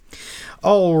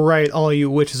All right, all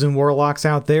you witches and warlocks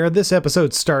out there, this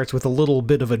episode starts with a little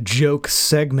bit of a joke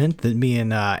segment that me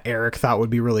and Eric thought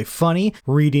would be really funny,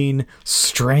 reading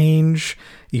strange,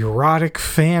 erotic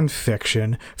fan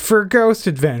fiction for Ghost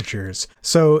Adventures.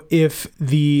 So if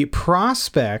the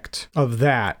prospect of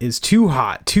that is too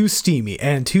hot, too steamy,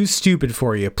 and too stupid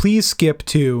for you, please skip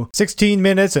to 16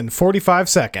 minutes and 45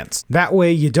 seconds. That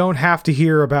way you don't have to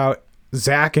hear about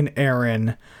Zach and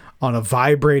Aaron on a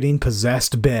vibrating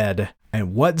possessed bed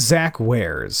and what Zach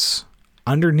wears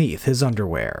underneath his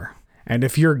underwear. And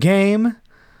if you're game,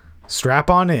 strap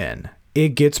on in. It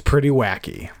gets pretty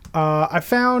wacky. I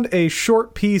found a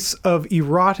short piece of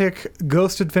erotic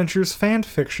Ghost Adventures fan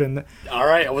fiction. All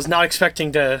right, I was not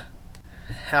expecting to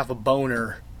have a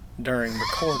boner during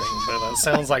recording, but it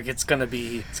sounds like it's gonna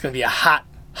be a hot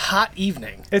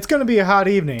evening. It's gonna be a hot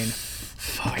evening.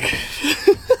 Fuck.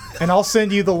 And I'll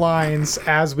send you the lines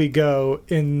as we go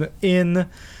in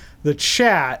the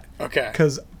chat. Okay.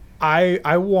 Because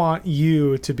I want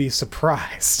you to be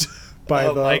surprised by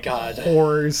the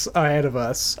horrors ahead of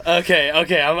us. Okay,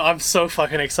 I'm so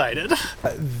fucking excited.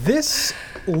 This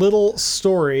little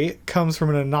story comes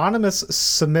from an anonymous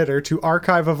submitter to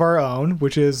Archive of Our Own,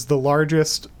 which is the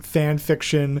largest fan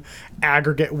fiction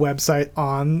aggregate website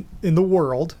in the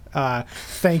world.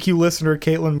 Thank you, listener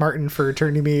Caitlin Martin, for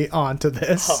turning me on to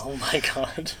this. Oh my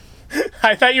god.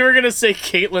 I thought you were going to say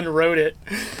Caitlin wrote it.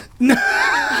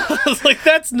 I was like,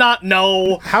 that's not,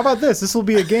 no. How about this? This will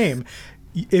be a game.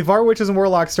 If our witches and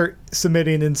warlocks start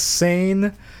submitting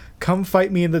insane, come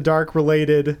fight me in the dark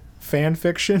related fan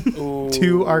fiction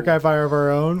to Archive of Our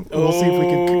Own, we'll see if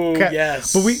we can.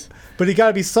 Yes. But you got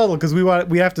to be subtle because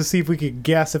we have to see if we can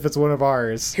guess if it's one of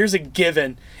ours. Here's a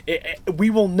given: we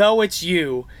will know it's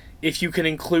you if you can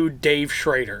include Dave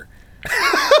Schrader.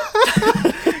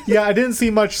 Yeah, I didn't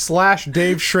see much /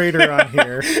 Dave Schrader on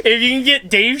here. If you can get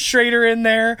Dave Schrader in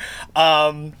there,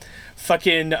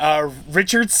 fucking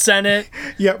Richard Sennett.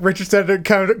 Yeah, Richard Sennett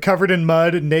covered in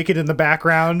mud and naked in the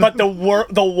background. But the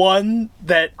one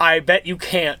that I bet you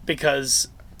can't because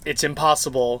it's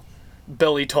impossible,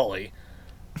 Billy Tully.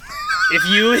 If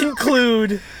you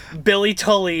include Billy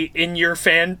Tully in your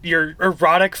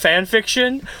erotic fan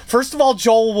fiction, first of all,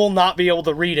 Joel will not be able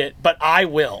to read it, but I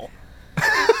will.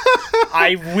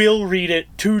 I will read it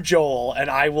to Joel, and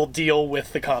I will deal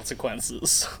with the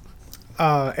consequences.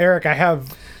 Eric, I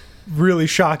have really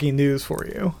shocking news for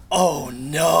you. Oh,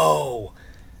 no.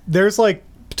 There's like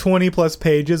 20 plus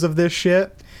pages of this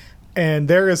shit, and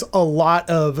there is a lot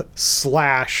of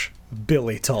 /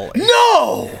 Billy Tully.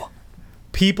 No!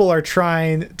 People are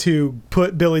trying to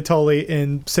put Billy Tully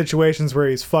in situations where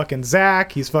he's fucking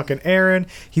Zach, he's fucking Aaron,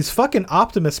 he's fucking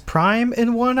Optimus Prime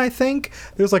in one, I think.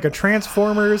 There's like a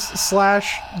Transformers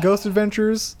 / Ghost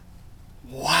Adventures.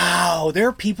 Wow, there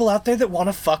are people out there that want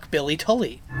to fuck Billy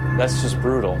Tully. That's just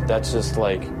brutal. That's just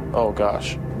like, oh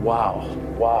gosh, wow.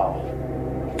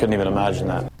 Couldn't even imagine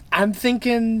that. I'm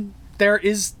thinking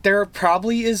there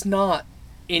probably is not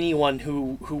anyone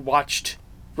who watched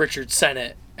Richard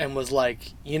Sennett and was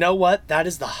like, you know what? That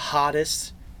is the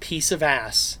hottest piece of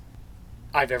ass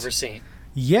I've ever seen.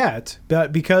 Yet,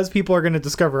 but because people are going to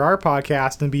discover our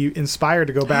podcast and be inspired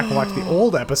to go back and watch the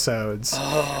old episodes,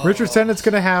 Richard Sennett's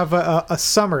going to have the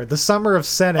summer of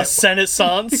Sennett. A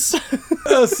Senaissance?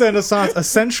 A Senaissance, a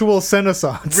sensual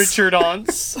Senaissance.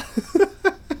 Richard-ance.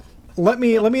 Let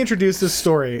me introduce this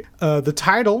story. The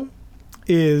title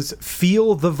is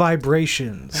Feel the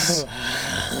Vibrations.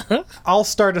 I'll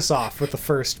start us off with the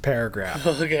first paragraph.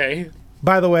 Okay.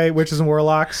 By the way, witches and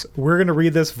warlocks, we're going to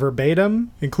read this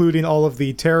verbatim, including all of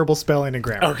the terrible spelling and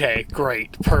grammar. Okay,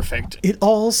 great. Perfect. It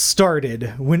all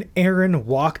started when Aaron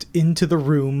walked into the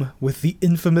room with the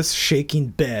infamous shaking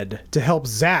bed to help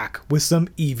Zach with some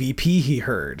EVP he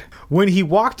heard. When he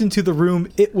walked into the room,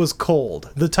 it was cold,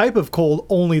 the type of cold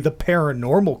only the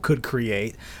paranormal could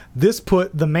create. This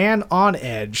put the man on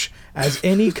edge, as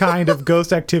any kind of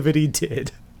ghost activity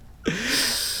did.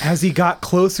 As he got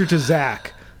closer to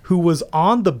Zach, who was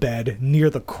on the bed near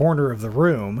the corner of the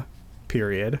room,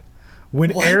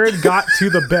 when Aaron got to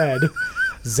the bed,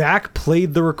 Zach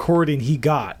played the recording he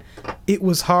got. It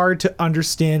was hard to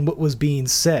understand what was being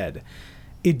said.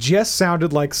 It just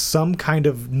sounded like some kind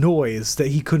of noise that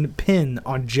he couldn't pin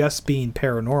on just being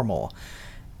paranormal.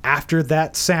 After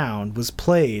that sound was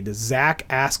played, Zach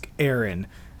asked Aaron,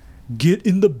 "Get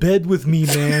in the bed with me,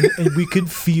 man, and we can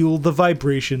feel the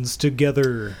vibrations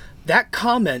together." That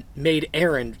comment made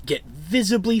Aaron get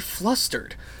visibly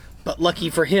flustered, but lucky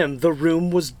for him, the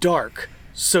room was dark,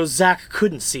 so Zach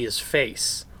couldn't see his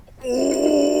face.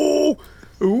 Ooh!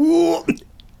 Ooh!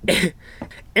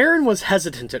 Aaron was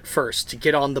hesitant at first to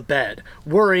get on the bed,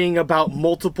 worrying about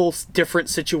multiple different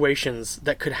situations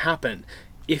that could happen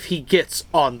if he gets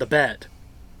on the bed.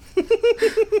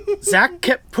 Zach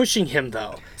kept pushing him,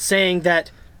 though, saying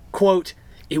that, quote,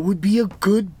 it would be a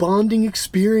good bonding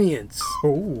experience.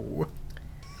 Oh.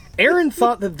 Aaron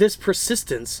thought that this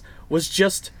persistence was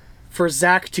just for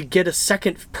Zach to get a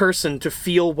second person to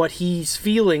feel what he's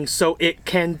feeling so it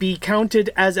can be counted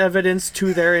as evidence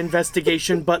to their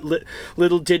investigation, but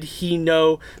little did he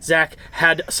know Zach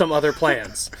had some other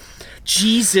plans.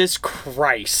 Jesus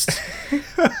Christ.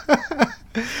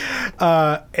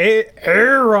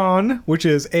 Aaron, which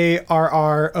is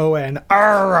Arron,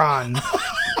 Aaron.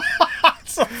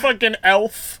 It's a fucking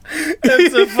elf.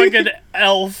 It's a fucking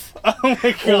elf. Oh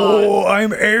my god. Oh,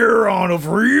 I'm Aaron of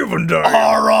Rivendell.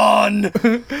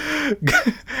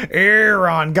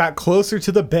 Aaron got closer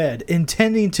to the bed,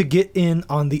 intending to get in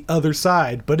on the other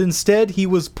side, but instead he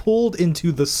was pulled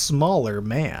into the smaller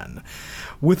man.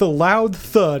 With a loud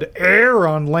thud,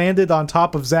 Aaron landed on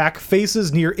top of Zach,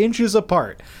 faces near inches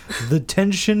apart. The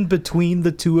tension between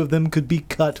the two of them could be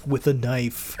cut with a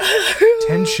knife.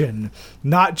 Tension,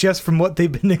 not just from what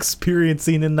they've been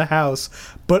experiencing in the house,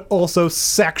 but also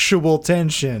sexual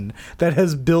tension that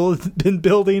has been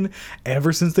building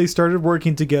ever since they started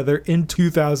working together in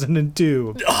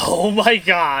 2002. Oh my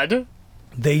god.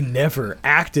 They never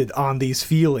acted on these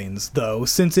feelings, though,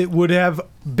 since it would have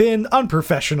been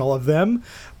unprofessional of them,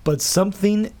 but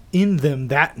something in them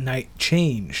that night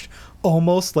changed,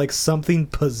 almost like something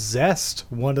possessed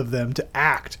one of them to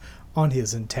act on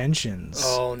his intentions.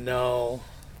 Oh no.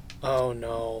 Oh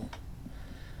no.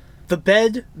 The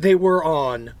bed they were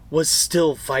on was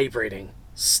still vibrating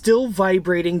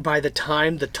by the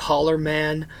time the taller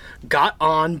man got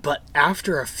on, but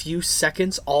after a few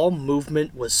seconds, all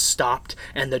movement was stopped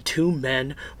and the two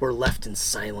men were left in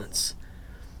silence.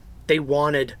 They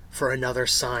wanted for another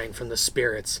sign from the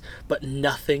spirits, but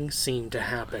nothing seemed to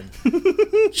happen.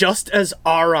 Just as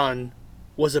Aaron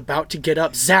was about to get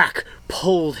up, Zach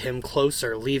pulled him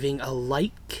closer, leaving a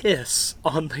light kiss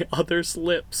on the other's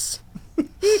lips.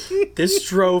 This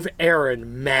drove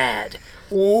Aaron mad,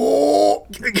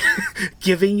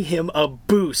 giving him a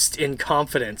boost in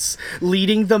confidence,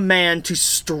 leading the man to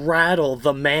straddle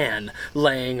the man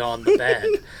laying on the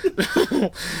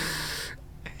bed.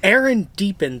 Aaron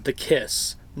deepened the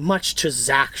kiss, much to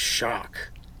Zach's shock.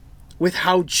 With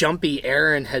how jumpy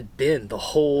Aaron had been the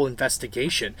whole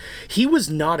investigation, he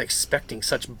was not expecting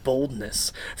such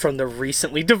boldness from the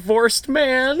recently divorced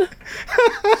man.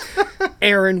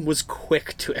 Aaron was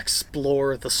quick to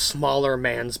explore the smaller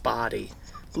man's body,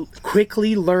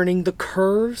 quickly learning the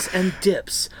curves and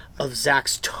dips of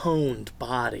Zach's toned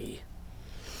body.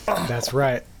 That's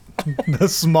right. The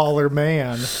smaller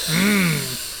man.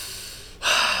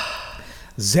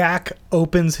 Zach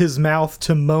opens his mouth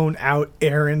to moan out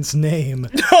Aaron's name.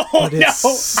 Oh no!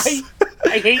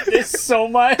 I hate this so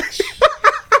much.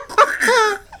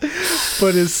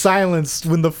 But is silenced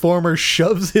when the former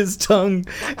shoves his tongue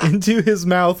into his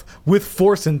mouth with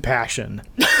force and passion.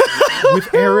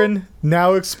 With Aaron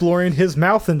now exploring his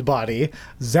mouth and body,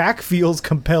 Zach feels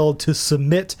compelled to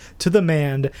submit to the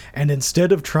man, and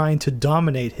instead of trying to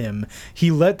dominate him,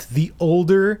 he let the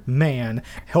older man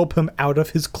help him out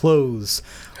of his clothes.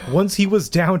 Once he was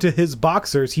down to his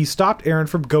boxers, he stopped Aaron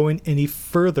from going any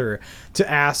further to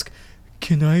ask,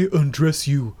 "Can I undress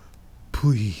you,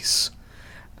 please?"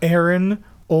 Aaron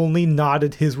only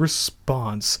nodded his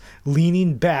response,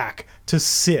 leaning back to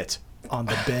sit on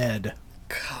the bed.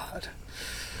 God.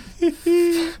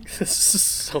 This is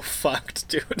so fucked,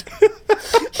 dude.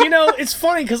 You know, it's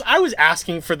funny because I was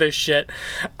asking for this shit.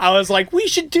 I was like, we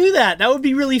should do that. That would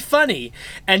be really funny.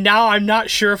 And now I'm not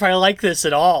sure if I like this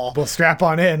at all. Well, strap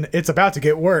on in. It's about to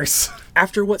get worse.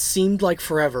 After what seemed like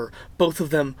forever, both of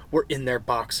them were in their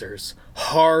boxers.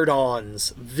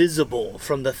 Hard-ons, visible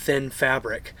from the thin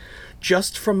fabric.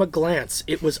 Just from a glance,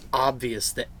 it was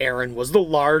obvious that Aaron was the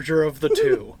larger of the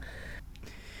two.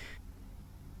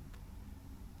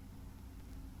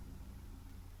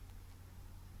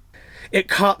 It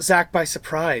caught Zach by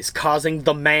surprise, causing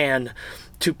the man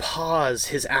to pause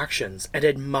his actions and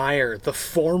admire the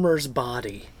former's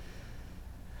body.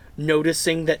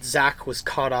 Noticing that Zach was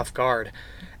caught off guard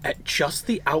at just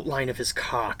the outline of his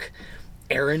cock,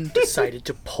 Aaron decided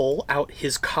to pull out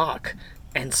his cock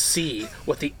and see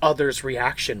what the other's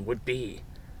reaction would be.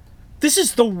 This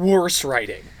is the worst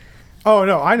writing. Oh,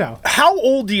 no, I know. How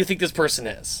old do you think this person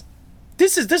is?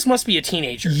 This must be a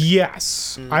teenager.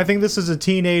 Yes. I think this is a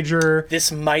teenager.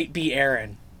 This might be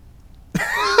Aaron.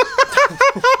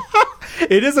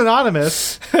 It is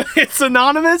anonymous. It's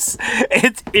anonymous.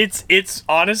 It's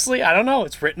honestly, I don't know.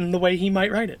 It's written the way he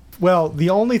might write it. Well, the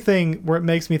only thing where it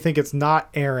makes me think it's not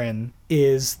Aaron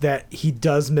is that he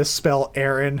does misspell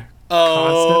Aaron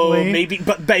constantly.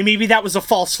 Maybe that was a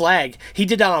false flag. He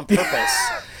did that on purpose.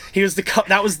 He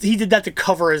did that to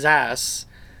cover his ass.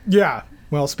 Yeah.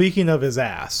 Well, speaking of his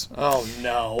ass. Oh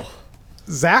no.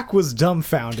 Zach was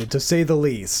dumbfounded, to say the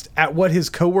least, at what his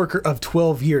coworker of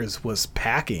 12 years was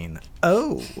packing.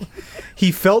 Oh.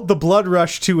 He felt the blood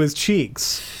rush to his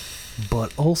cheeks,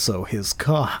 but also his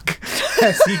cock,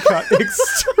 as he got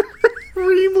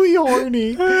extremely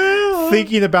horny,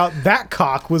 thinking about that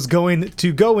cock was going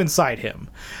to go inside him.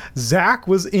 Zach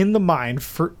was in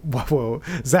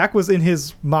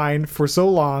his mind for so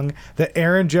long that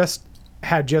Aaron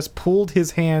had just pulled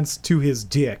his hands to his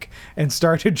dick and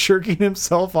started jerking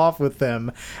himself off with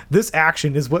them. This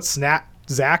action is what snapped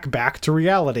Zach back to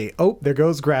reality. Oh, there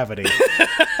goes gravity.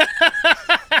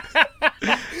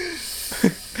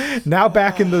 Now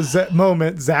back in the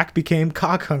moment, Zach became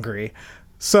cock hungry.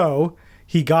 So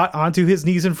he got onto his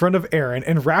knees in front of Aaron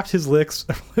and wrapped his lips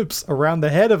around the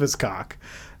head of his cock.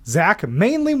 Zach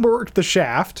mainly worked the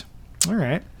shaft. All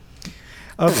right.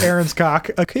 Of Aaron's cock,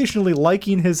 occasionally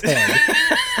liking his head,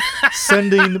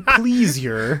 sending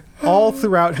pleasure all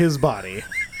throughout his body.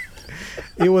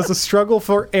 It was a struggle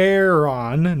for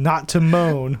Aaron not to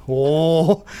moan.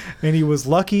 Oh, and he was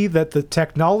lucky that the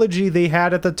technology they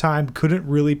had at the time couldn't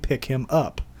really pick him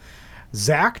up.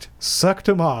 Zach sucked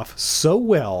him off so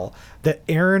well that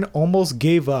Aaron almost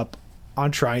gave up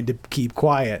on trying to keep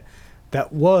quiet.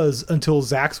 That was until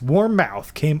Zach's warm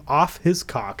mouth came off his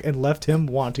cock and left him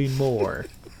wanting more.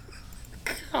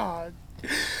 God.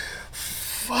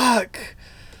 Fuck.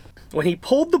 When he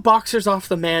pulled the boxers off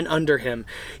the man under him,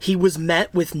 he was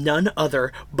met with none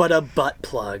other but a butt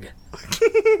plug.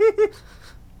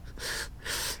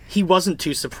 He wasn't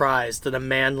too surprised that a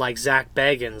man like Zach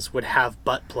Baggins would have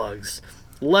butt plugs,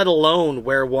 let alone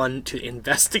wear one to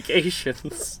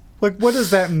investigations. Like, what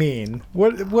does that mean?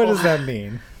 What does that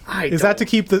mean? Is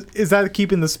that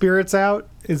keeping the spirits out?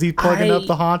 Is he plugging up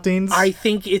the hauntings? I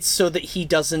think it's so that he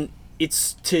doesn't.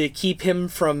 It's to keep him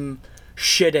from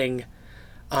shitting,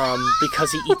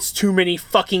 because he eats too many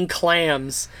fucking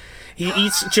clams. He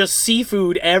eats just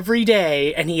seafood every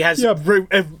day, and he has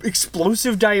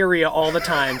explosive diarrhea all the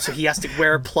time. So he has to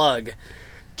wear a plug.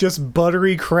 Just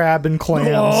buttery crab and clams.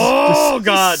 Oh, just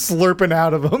God. Slurping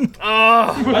out of them.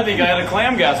 Oh. I think I had a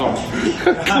clamgasm.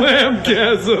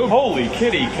 Clamgasm. Holy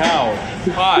kitty cow.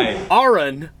 Hi.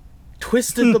 Aaron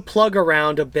twisted the plug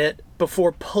around a bit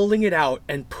before pulling it out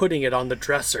and putting it on the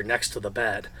dresser next to the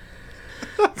bed.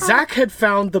 Zach had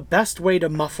found the best way to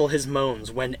muffle his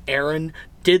moans when Aaron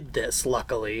did this,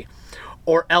 luckily,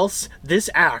 or else this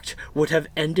act would have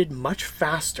ended much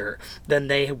faster than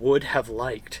they would have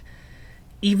liked.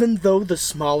 Even though the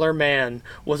smaller man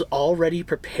was already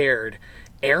prepared,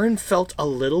 Aaron felt a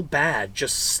little bad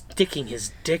just sticking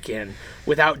his dick in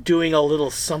without doing a little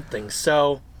something,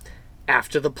 so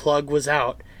after the plug was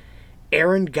out,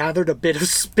 Aaron gathered a bit of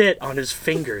spit on his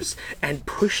fingers and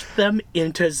pushed them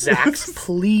into Zach's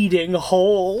pleading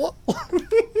hole.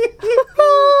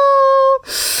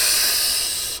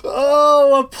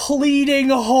 Oh, a pleading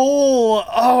hole.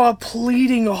 Oh, a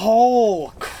pleading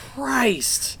hole.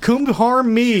 Christ. Come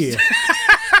harm me.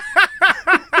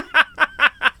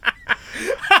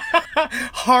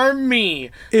 Harm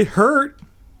me. It hurt,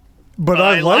 but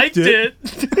I liked it.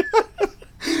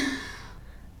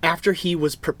 After he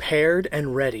was prepared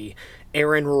and ready,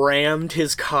 Aaron rammed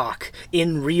his cock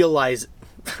in this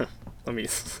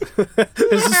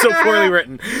is so poorly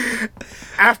written.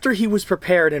 After he was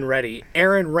prepared and ready,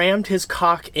 Aaron rammed his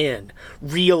cock in,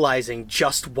 realizing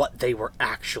just what they were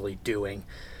actually doing.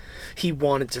 He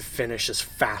wanted to finish as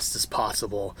fast as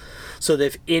possible, so that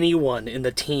if anyone in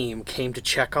the team came to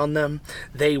check on them,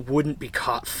 they wouldn't be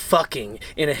caught fucking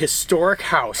in a historic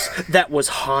house that was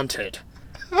haunted.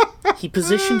 He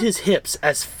positioned his hips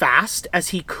as fast as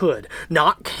he could,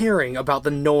 not caring about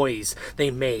the noise they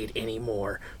made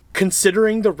anymore,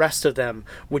 considering the rest of them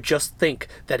would just think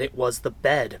that it was the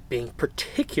bed being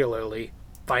particularly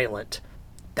violent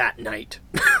that night.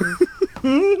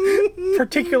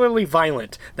 Particularly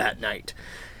violent that night.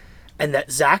 And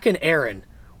that Zach and Aaron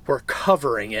were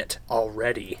covering it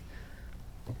already.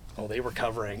 Oh, they were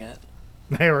covering it.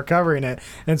 They were covering it.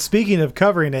 And speaking of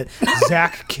covering it,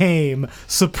 Zach came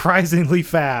surprisingly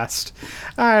fast.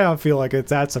 I don't feel like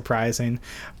it's that surprising.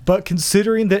 But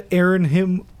considering that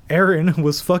Aaron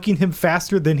was fucking him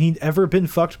faster than he'd ever been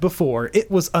fucked before,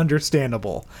 it was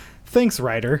understandable. Thanks,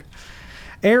 writer.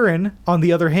 Aaron, on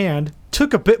the other hand,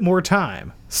 took a bit more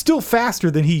time, still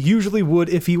faster than he usually would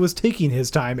if he was taking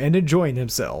his time and enjoying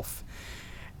himself.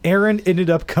 Aaron ended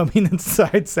up coming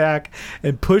inside Zach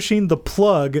and pushing the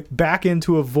plug back in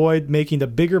to avoid making a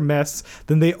bigger mess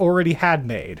than they already had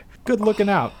made. Good looking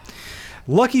out.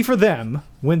 Lucky for them,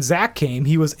 when Zach came,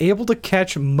 he was able to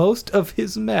catch most of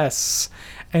his mess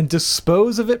and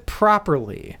dispose of it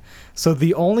properly. So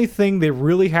the only thing they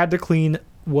really had to clean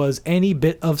was any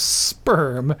bit of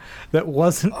sperm that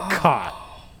wasn't caught.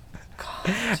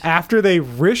 God. After they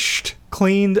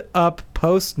cleaned up,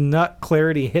 post-nut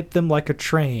clarity hit them like a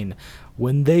train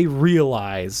when they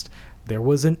realized there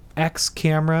was an X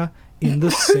camera in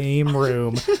the same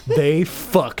room they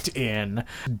fucked in.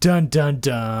 Dun dun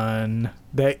dun.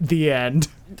 The end.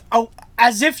 Oh,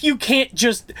 as if you can't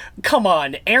just... Come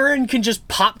on, Aaron can just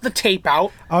pop the tape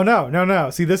out. Oh, no.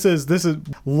 See, this is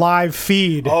live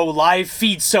feed. Oh, live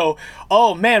feed. So,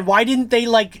 oh man, why didn't they,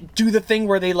 like, do the thing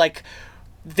where they, like...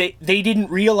 They didn't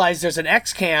realize there's an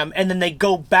X-cam, and then they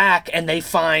go back and they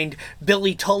find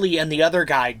Billy Tully and the other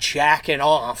guy jacking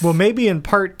off. Well, maybe in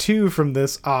part 2 from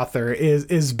this author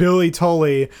is Billy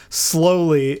Tully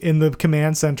slowly in the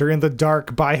command center in the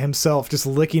dark by himself, just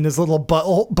licking his little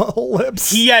butthole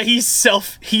lips. Yeah, he's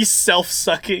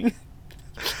self-sucking.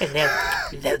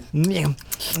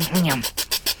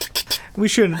 We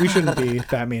shouldn't be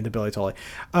that mean to Billy Tully.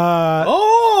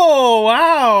 Oh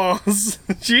wow,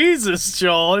 Jesus,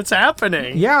 Joel, it's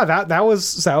happening. Yeah, that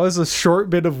was a short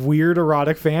bit of weird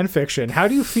erotic fan fiction. How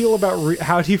do you feel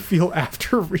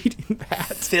after reading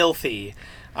that? Filthy.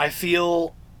 I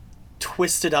feel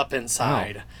twisted up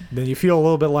inside. Oh. Then you feel a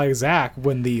little bit like Zach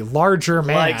when the larger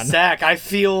man. Like Zach, I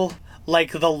feel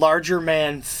like the larger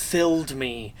man filled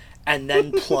me and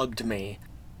then plugged me.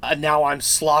 Now I'm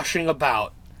sloshing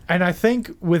about. And I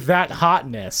think with that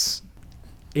hotness,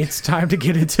 it's time to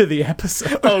get into the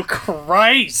episode. Oh,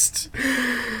 Christ!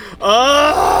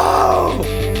 Oh!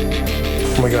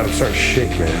 Oh my God, I'm starting to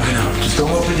shake, man. I know. Just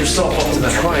don't open yourself up to them.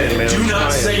 I'm trying, man. Do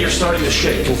not say you're starting to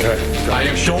shake. Okay.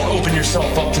 Don't open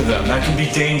yourself up to them. That can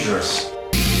be dangerous.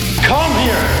 Come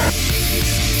here!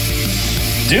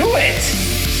 Do it!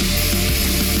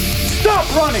 Stop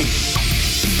running!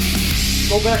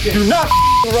 Go back in. Do not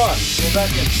run. Go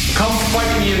back in. Come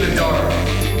fight me in the dark.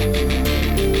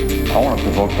 I want to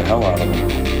provoke the hell out of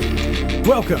him.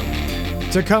 Welcome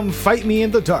to Come Fight Me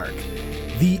in the Dark,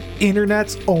 the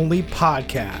internet's only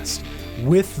podcast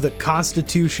with the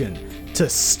Constitution to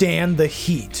stand the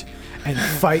heat and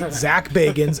fight Zach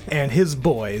Bagans and his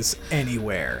boys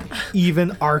anywhere,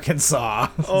 even Arkansas.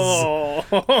 Oh,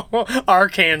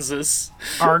 Arkansas.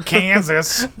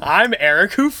 I'm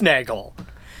Eric Hoofnagel.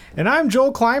 And I'm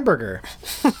Joel Kleinberger.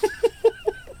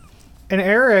 And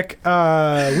Eric,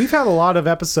 we've had a lot of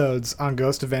episodes on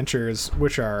Ghost Adventures,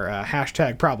 which are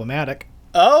hashtag problematic.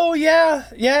 Oh, yeah,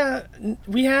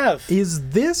 we have.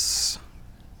 Is this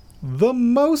the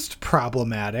most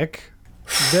problematic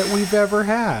that we've ever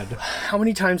had? How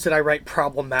many times did I write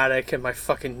problematic in my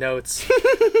fucking notes?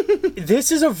 This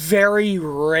is a very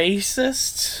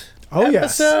racist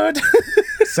episode.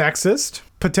 Yes. Sexist.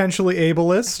 Potentially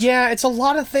ableist. Yeah, it's a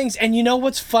lot of things. And you know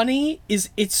what's funny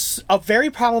is it's a very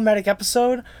problematic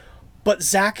episode, but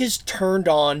Zach is turned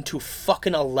on to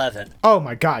fucking 11. Oh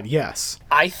my God, yes.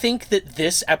 I think that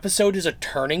this episode is a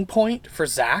turning point for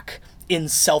Zach in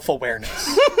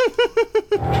self-awareness.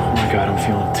 Oh my God, I'm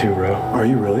feeling it too, bro. Are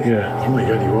you really? Yeah. Oh my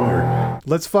God, you are.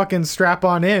 Let's fucking strap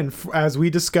on in as we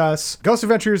discuss Ghost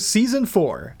Adventures Season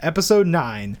 4, Episode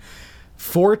 9,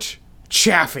 Fort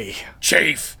Chaffee.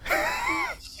 Chief.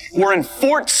 We're in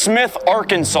Fort Smith,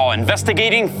 Arkansas,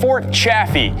 investigating Fort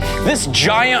Chaffee. This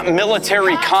giant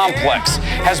military complex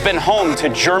has been home to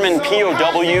German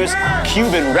POWs,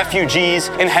 Cuban refugees,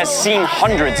 and has seen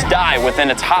hundreds die within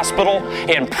its hospital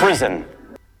and prison.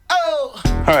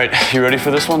 All right, you ready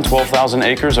for this one? 12,000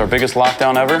 acres, our biggest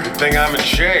lockdown ever? Good thing I'm in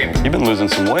shape. You've been losing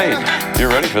some weight. You're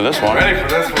ready for this one. Ready for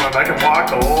this one. I can walk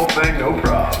the whole thing, no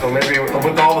problem. So maybe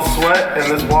with all the sweat and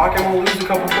this walking, we'll lose a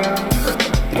couple pounds.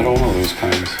 I don't want to lose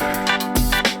pounds.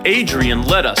 Adrian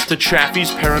led us to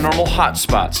Chaffee's paranormal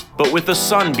hotspots, but with the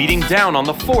sun beating down on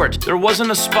the fort, there wasn't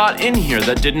a spot in here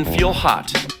that didn't feel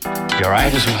hot. You all right? I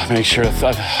just want to make sure,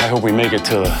 I hope we make it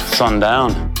to the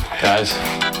sundown. Guys,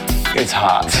 it's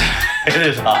hot. It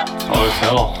is hot. Oh, it's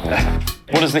hell.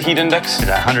 What is the heat index? It's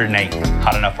 108.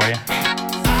 Hot enough for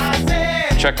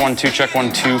you? Check 1, 2, check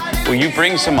 1, 2. Will you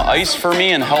bring some ice for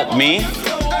me and help me?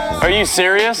 Are you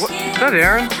serious? Is that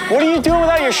Aaron? What are you doing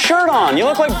without your shirt on? You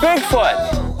look like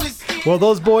Bigfoot. Well,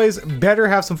 those boys better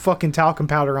have some fucking talcum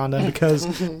powder on them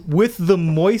because with the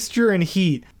moisture and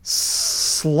heat,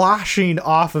 sloshing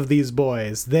off of these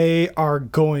boys. They are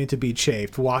going to be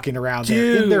chafed walking around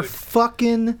there in their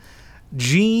fucking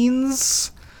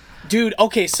jeans. Dude,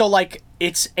 okay, so like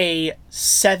it's a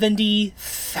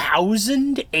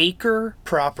 70,000 acre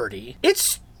property.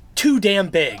 It's too damn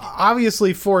big.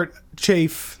 Obviously, Fort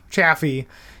Chaffee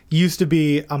used to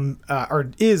be,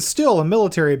 or is still a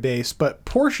military base, but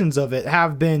portions of it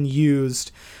have been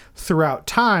used throughout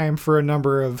time for a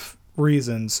number of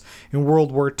reasons. In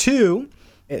World War II,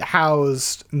 it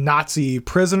housed Nazi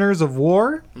prisoners of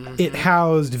war. Mm-hmm. It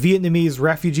housed Vietnamese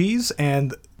refugees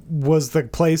and was the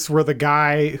place where the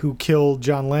guy who killed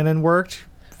John Lennon worked.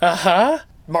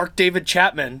 Mark David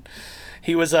Chapman.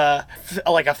 He was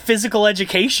like a physical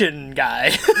education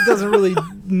guy. It doesn't really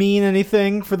mean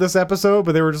anything for this episode,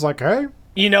 but they were just like, hey.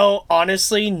 You know,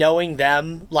 honestly, knowing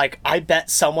them, like, I bet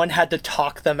someone had to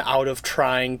talk them out of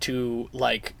trying to,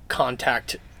 like,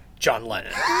 contact John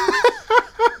Lennon.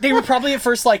 They were probably at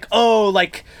first like, oh,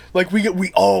 like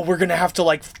we're gonna have to,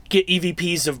 like, get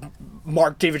EVPs of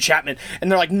Mark David Chapman,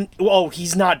 and they're like, oh,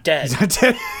 he's not dead. He's not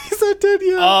dead. He's not dead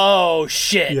yet. Oh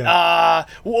shit. Yeah.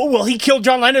 Well, he killed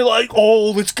John Lennon. Like,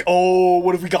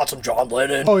 what if we got some John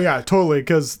Lennon? Oh yeah, totally.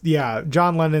 Because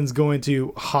John Lennon's going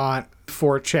to haunt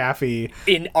Fort Chaffee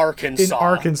in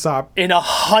Arkansas in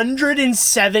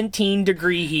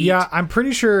 117-degree heat. Yeah, I'm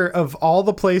pretty sure of all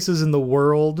the places in the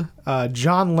world,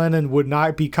 John Lennon would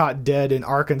not be caught dead in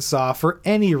Arkansas for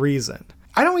any reason.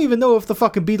 I don't even know if the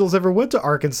fucking Beatles ever went to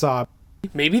Arkansas.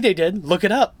 Maybe they did. Look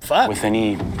it up. Fuck. With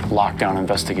any lockdown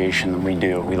investigation that we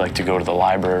do, we like to go to the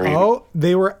library. Oh,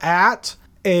 they were at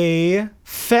a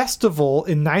festival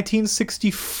in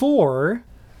 1964.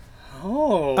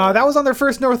 Oh. That was on their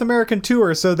first North American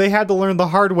tour, so they had to learn the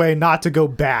hard way not to go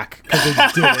back, because they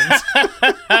didn't.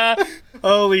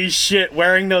 Holy shit,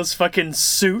 wearing those fucking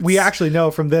suits. We actually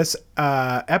know from this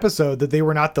episode that they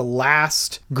were not the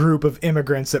last group of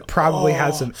immigrants that probably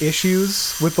had some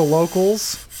issues with the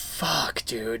locals. Fuck,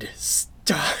 dude.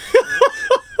 Stop.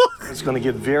 It's going to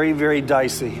get very, very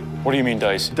dicey. What do you mean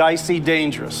dicey? Dicey,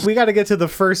 dangerous. We got to get to the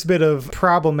first bit of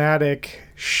problematic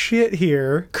shit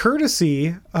here,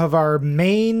 courtesy of our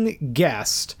main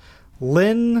guest,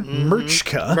 Lynn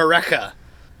Murchka.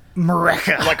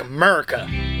 Mareka. Like America.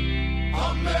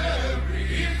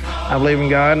 I believe in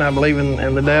God and I believe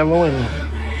in the devil, and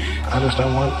I just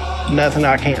don't want nothing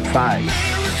I can't fight.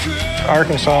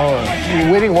 Arkansas,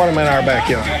 we didn't want them in our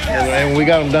backyard, and we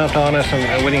got them dumped on us,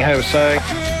 and we didn't have a say.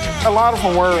 A lot of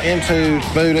them were into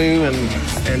voodoo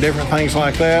and different things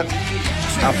like that.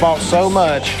 I fought so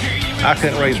much, I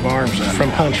couldn't raise my arms up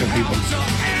from punching people.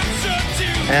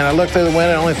 And I looked through the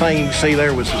window, the only thing you could see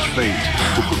there was his feet.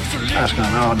 I was going,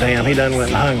 oh damn, he done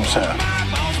went and hung himself.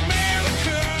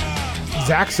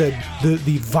 Zach said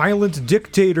the violent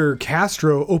dictator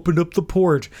Castro opened up the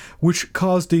port, which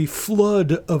caused a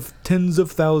flood of tens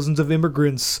of thousands of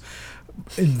immigrants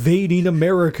invading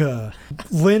America.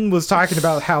 Lynn was talking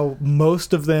about how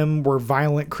most of them were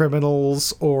violent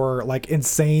criminals or like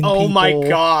insane people. Oh my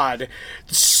god.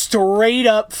 Straight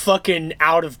up fucking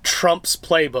out of Trump's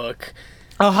playbook.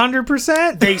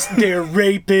 100%. They're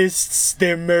rapists,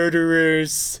 they're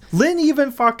murderers. Lynn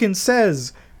even fucking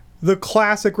says the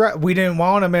classic, we didn't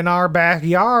want them in our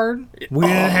backyard. We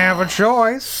didn't have a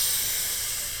choice.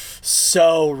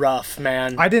 So rough,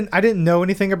 man. I didn't know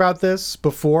anything about this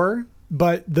before,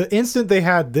 but the instant they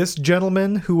had this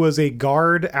gentleman who was a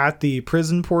guard at the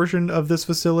prison portion of this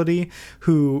facility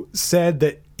who said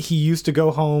that he used to go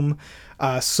home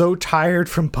so tired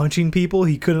from punching people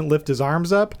he couldn't lift his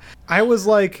arms up, I was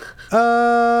like,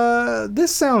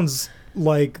 this sounds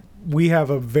like we have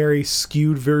a very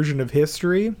skewed version of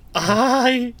history.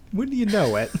 Wouldn't you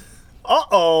know it?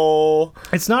 Uh-oh.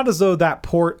 It's not as though that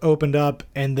port opened up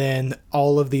and then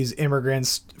all of these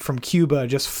immigrants from Cuba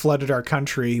just flooded our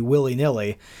country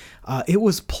willy-nilly. It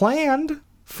was planned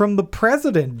from the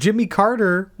president. Jimmy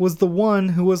Carter was the one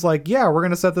who was like, yeah, we're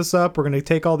going to set this up. We're going to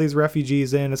take all these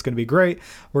refugees in. It's going to be great.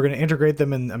 We're going to integrate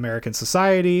them in American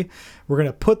society. We're going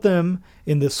to put them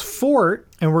in this fort,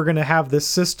 and we're going to have this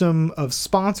system of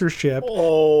sponsorship.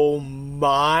 Oh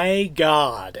my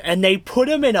god. And they put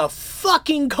him in a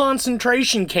fucking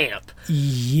concentration camp.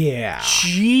 Yeah.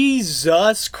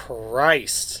 Jesus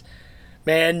Christ.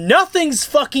 Man, nothing's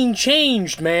fucking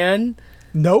changed, man.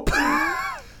 Nope.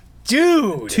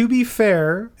 Dude. To be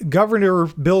fair, Governor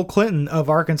Bill Clinton of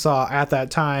Arkansas at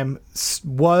that time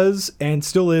was and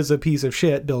still is a piece of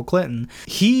shit, Bill Clinton.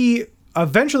 He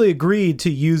eventually agreed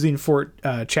to using Fort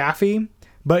Chaffee,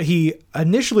 but he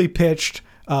initially pitched,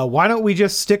 why don't we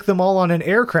just stick them all on an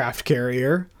aircraft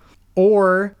carrier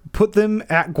or put them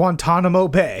at Guantanamo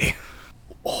Bay?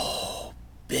 Oh,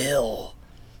 Bill.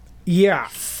 Yeah.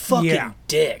 Fucking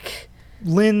dick.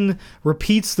 Lynn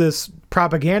repeats this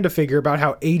propaganda figure about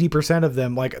how 80% of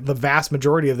them, like the vast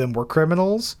majority of them, were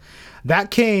criminals.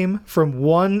 That came from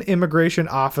one immigration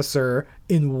officer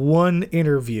in one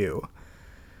interview.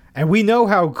 And we know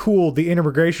how cool the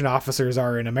immigration officers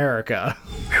are in America.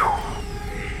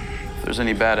 If there's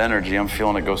any bad energy, I'm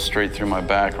feeling it go straight through my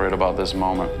back right about this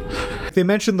moment. They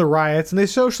mentioned the riots and they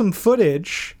show some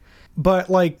footage, but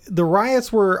like the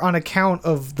riots were on account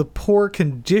of the poor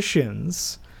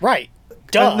conditions. Right.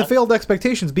 Duh. And the failed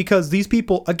expectations, because these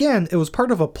people, again, it was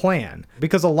part of a plan,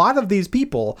 because a lot of these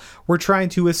people were trying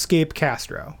to escape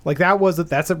Castro. Like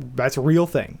that's a real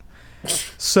thing.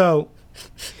 So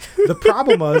the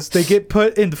problem was they get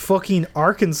put in fucking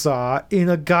Arkansas in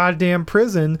a goddamn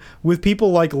prison with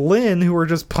people like Lynn who are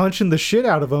just punching the shit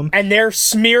out of them. And they're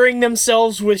smearing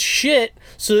themselves with shit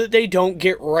so that they don't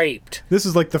get raped. This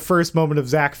is like the first moment of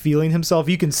Zach feeling himself.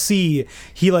 You can see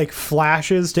he like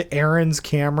flashes to Aaron's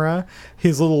camera,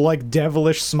 his little like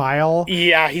devilish smile.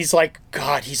 Yeah, he's like,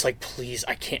 God, he's like, please,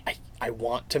 I can't, I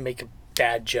want to make a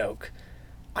dad joke.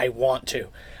 I want to.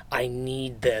 I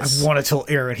need this. I want to tell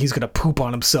Aaron he's going to poop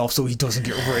on himself so he doesn't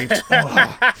get raped.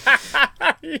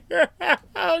 Yeah.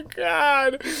 Oh,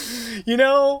 God. You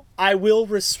know, I will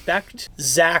respect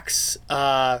Zach's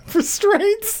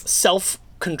restraints,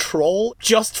 self-control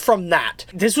just from that.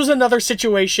 This was another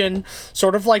situation,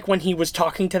 sort of like when he was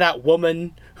talking to that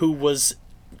woman who was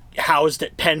housed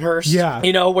at Pennhurst. Yeah.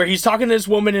 You know, where he's talking to this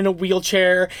woman in a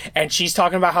wheelchair and she's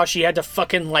talking about how she had to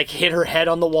fucking like hit her head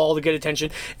on the wall to get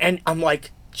attention. And I'm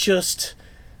like, just,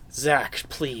 Zach,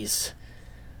 please.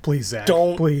 Please, Zach.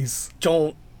 Please.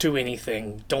 Don't do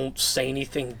anything. Don't say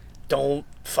anything. Don't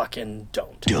fucking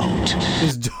don't.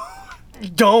 Just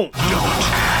don't.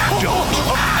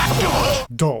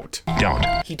 Don't.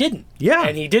 He didn't. Yeah.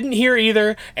 And he didn't hear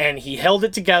either, and he held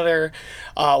it together,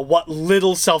 what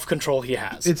little self-control he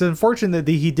has. It's unfortunate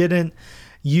that he didn't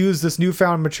use this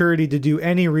newfound maturity to do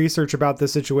any research about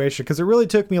this situation, because it really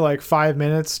took me like 5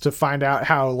 minutes to find out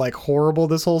how like horrible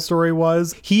this whole story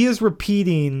was. He is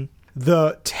repeating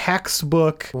the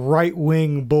textbook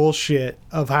right-wing bullshit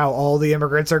of how all the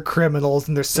immigrants are criminals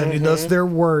and they're sending us their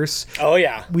worst. Oh,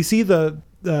 yeah. We see the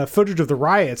footage of the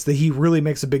riots that he really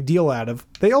makes a big deal out of.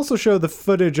 They also show the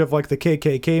footage of like the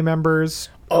KKK members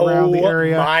around the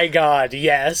area. Oh my God,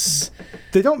 yes.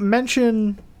 They don't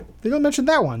mention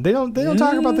that one. They don't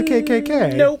talk about the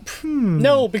KKK. Nope.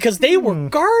 No, because they were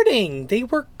guarding. They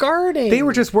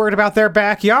were just worried about their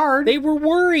backyard. They were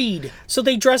worried. So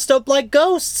they dressed up like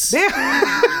ghosts.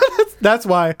 Yeah. That's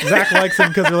why Zach likes them,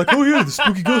 because they're like, oh yeah, the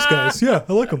spooky ghost guys. Yeah,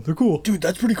 I like them. They're cool. Dude,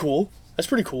 that's pretty cool.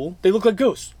 They look like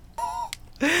ghosts.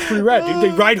 Pretty rad, dude. They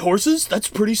ride horses. That's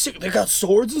pretty sick. They got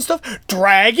swords and stuff.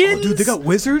 Dragons. Oh, dude, they got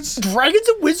wizards. Dragons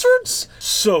and wizards.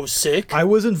 So sick. I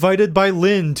was invited by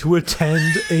Lynn to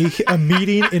attend a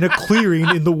meeting in a clearing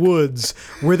in the woods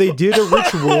where they did a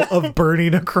ritual of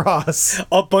burning a cross.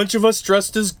 A bunch of us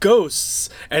dressed as ghosts,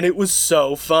 and it was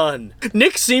so fun.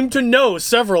 Nick seemed to know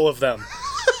several of them.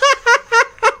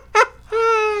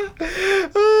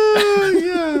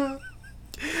 Yeah.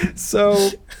 So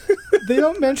they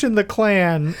don't mention the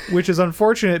Klan, which is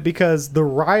unfortunate, because the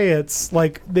riots,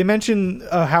 like they mention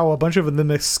how a bunch of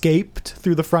them escaped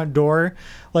through the front door.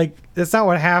 Like, that's not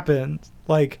what happened.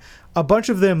 Like, a bunch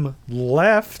of them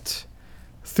left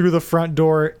through the front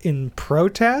door in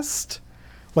protest.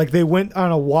 Like, they went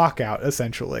on a walkout,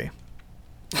 essentially.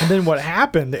 And then what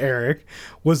happened, Eric,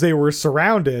 was they were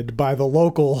surrounded by the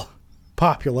local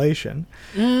population.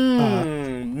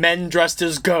 Men dressed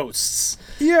as ghosts.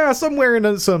 Yeah, some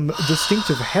wearing some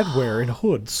distinctive headwear and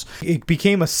hoods. It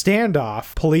became a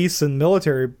standoff. Police and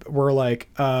military were like,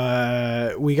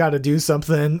 we got to do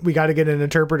something. We got to get an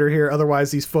interpreter here.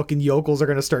 Otherwise, these fucking yokels are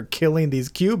going to start killing these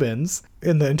Cubans.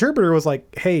 And the interpreter was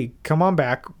like, hey, come on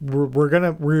back.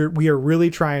 We are really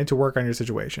trying to work on your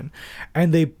situation.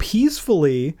 And they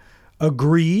peacefully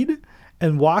agreed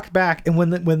and walked back. And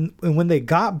when they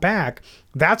got back,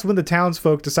 that's when the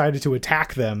townsfolk decided to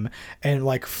attack them and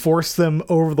like force them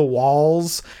over the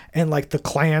walls, and like the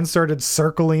Klan started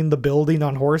circling the building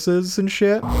on horses and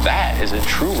shit. That is a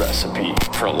true recipe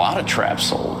for a lot of trap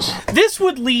souls. This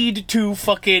would lead to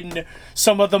fucking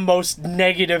some of the most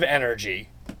negative energy,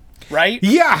 right?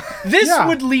 Yeah. This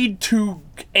would lead to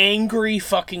angry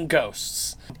fucking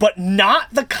ghosts, but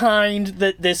not the kind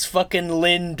that this fucking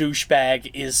Lynn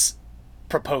douchebag is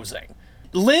proposing.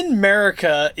 Lynn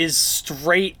Merica is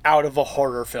straight out of a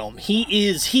horror film. He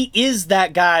is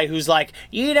that guy who's like,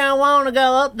 you don't want to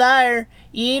go up there.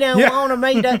 You don't want to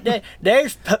meet up.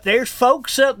 There's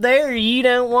folks up there you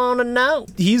don't want to know.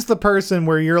 He's the person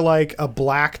where you're like a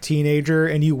black teenager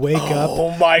and you wake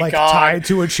up my God. tied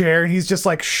to a chair and he's just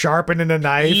like sharpening a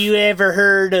knife. You ever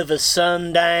heard of a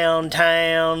sundown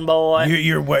town, boy?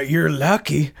 You're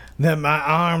lucky that my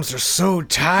arms are so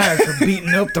tired for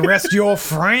beating up the rest of your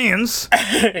friends.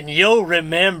 And you'll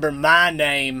remember my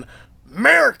name,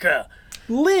 America.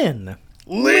 Lynn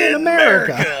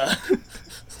America.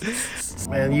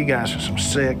 Man, you guys are some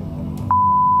sick.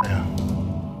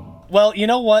 Well, you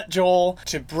know what, Joel?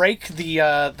 To break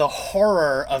the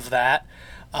horror of that,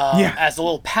 as a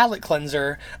little palate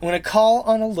cleanser, I'm going to call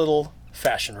on a little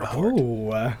fashion report.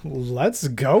 Oh, let's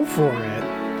go for it.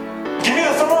 Give me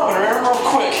the thermometer, Aaron, real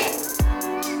quick.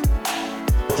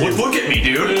 Look at me,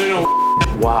 dude.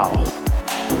 Wow.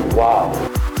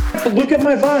 Look at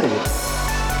my body.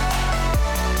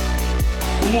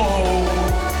 Whoa.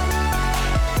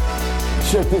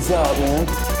 Check this out, man.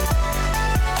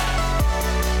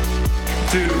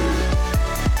 Dude.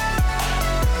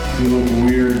 You look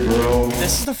weird, bro.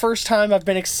 This is the first time I've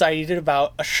been excited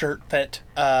about a shirt that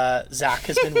Zach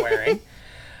has been wearing.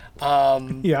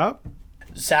 Yeah.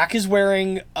 Zach is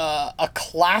wearing a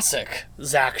classic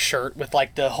Zach shirt with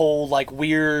like the whole like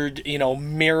weird,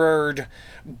 mirrored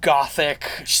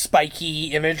gothic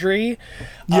spiky imagery.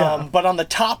 Yeah. But on the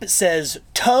top it says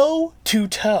toe to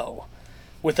toe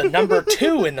with a number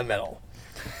 2 in the middle.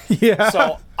 Yeah.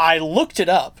 So I looked it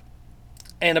up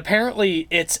and apparently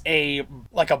it's a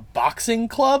boxing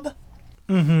club.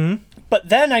 Mm-hmm. But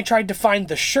then I tried to find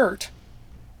the shirt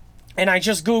and I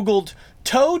just Googled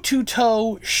toe to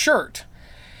toe shirt.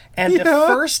 And the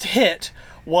first hit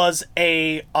was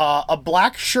a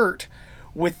black shirt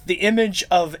with the image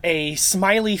of a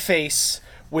smiley face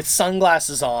with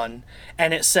sunglasses on,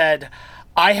 and it said,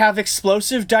 "I have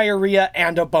explosive diarrhea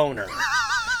and a boner." And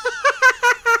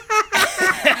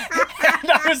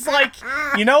I was like,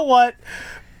 you know what?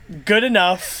 Good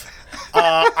enough.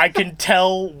 I can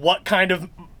tell what kind of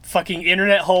fucking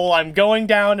internet hole I'm going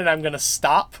down, and I'm gonna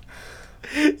stop.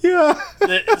 Yeah.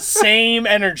 Same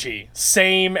energy.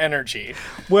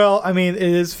 Well, I mean, it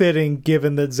is fitting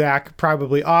given that Zach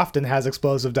probably often has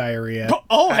explosive diarrhea.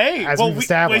 Oh, hey. As we've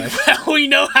established. We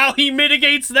know how he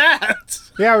mitigates that.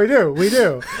 Yeah, we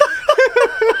do.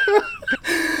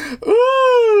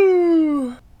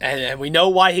 Ooh. And we know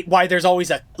why there's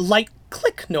always a light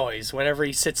click noise whenever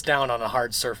he sits down on a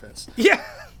hard surface. Yeah.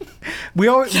 We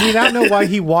now know why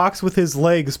he walks with his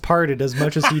legs parted as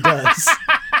much as he does.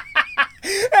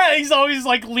 Yeah, he's always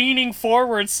like leaning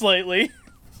forward slightly.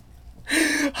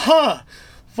 Huh.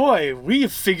 Boy, we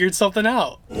have figured something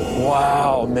out.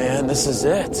 Wow, man, this is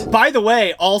it. By the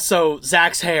way, also,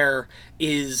 Zach's hair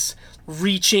is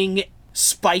reaching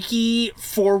spiky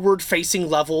forward-facing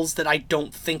levels that I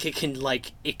don't think it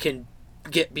can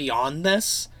get beyond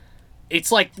this.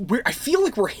 It's like, I feel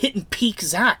like we're hitting peak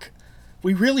Zach.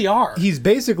 We really are. He's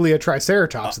basically a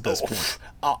Triceratops at this point.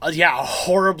 Yeah, a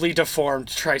horribly deformed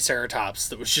Triceratops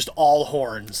that was just all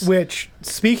horns. Which,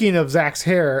 speaking of Zach's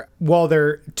hair, while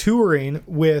they're touring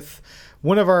with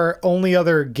one of our only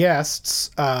other guests,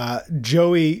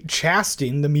 Joey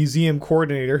Chastain, the museum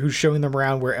coordinator who's showing them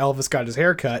around where Elvis got his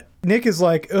hair cut, Nick is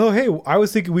like, oh, hey, I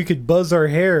was thinking we could buzz our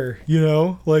hair,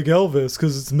 like Elvis,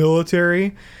 because it's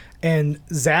military. And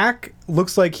Zach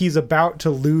looks like he's about to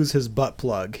lose his butt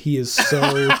plug. He is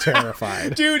so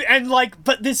terrified. Dude, and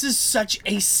but this is such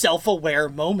a self-aware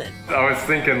moment. I was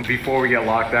thinking before we get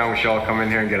locked down, we should all come in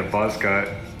here and get a buzz cut.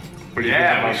 What do you think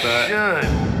about that?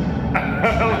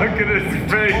 Look at his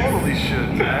face. Totally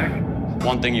should, Zach.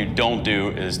 One thing you don't do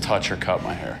is touch or cut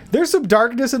my hair. There's some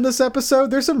darkness in this episode.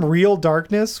 There's some real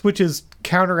darkness, which is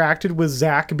counteracted with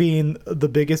Zach being the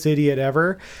biggest idiot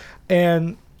ever.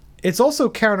 And it's also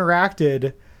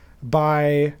counteracted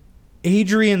by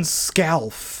Adrian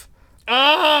Scalf.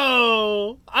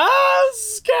 Oh,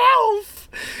 Scalf.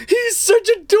 He's such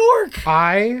a dork.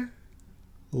 I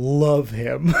love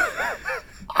him.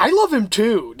 I love him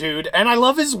too, dude. And I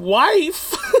love his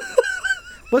wife.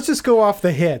 Let's just go off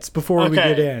the hits before we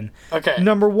get in. Okay.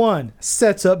 Number 1,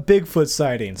 sets up Bigfoot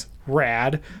sightings.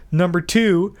 Rad. Number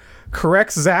 2,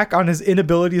 corrects Zach on his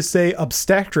inability to say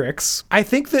obstetrics. I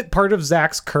think that part of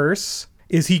Zach's curse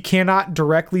is he cannot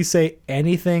directly say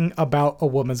anything about a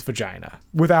woman's vagina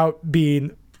without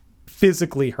being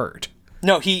physically hurt.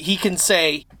 No, he can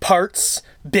say parts,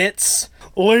 bits,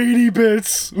 lady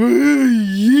bits.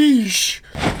 Yeesh.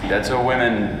 That's a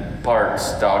women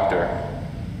parts, doctor.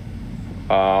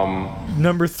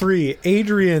 Number 3,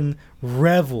 Adrian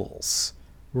revels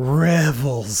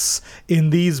revels in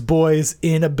these boys'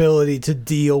 inability to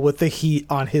deal with the heat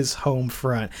on his home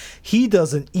front. He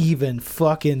doesn't even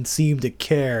fucking seem to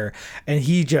care, and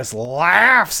he just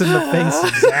laughs in the face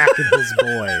of Zach and his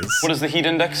boys. What is the heat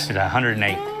index? It's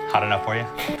 108. Hot enough for you?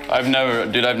 I've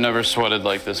never sweated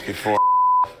like this before.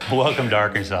 Welcome to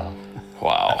Arkansas.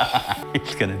 Wow.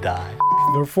 He's gonna die.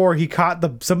 Before he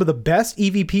caught some of the best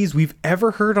EVPs we've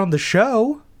ever heard on the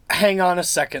show. Hang on a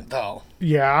second, though.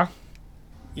 Yeah.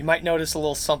 You might notice a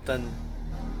little something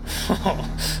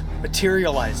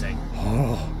materializing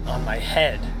on my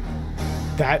head.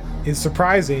 That is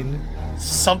surprising.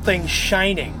 Something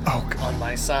shining on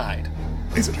my side.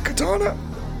 Is it a katana?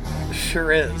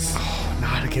 Sure is.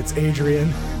 Not against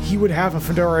Adrian. He would have a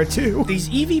fedora too. These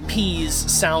EVPs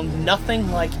sound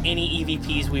nothing like any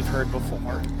EVPs we've heard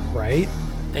before. Right?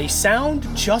 They sound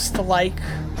just like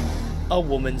a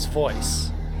woman's voice.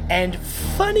 And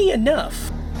funny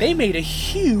enough, they made a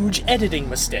huge editing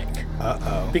mistake.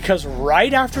 Uh-oh. Because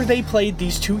right after they played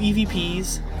these two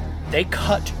EVPs, they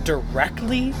cut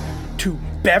directly to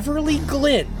Beverly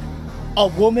Glenn, a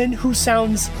woman who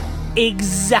sounds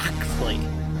exactly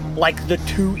like the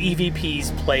two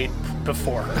EVPs played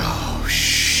before her. Oh,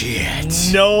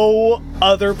 shit. No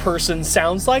other person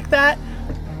sounds like that,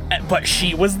 but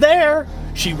she was there.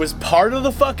 She was part of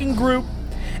the fucking group,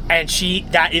 and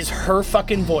that is her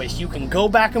fucking voice. You can go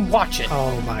back and watch it.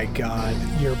 Oh my god,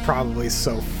 you're probably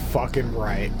so fucking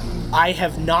right. I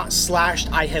have not slashed,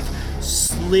 I have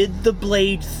slid the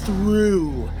blade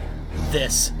through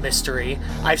this mystery.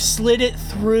 I've slid it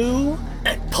through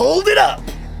and pulled it up.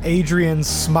 Adrian's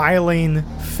smiling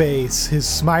face, his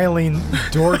smiling,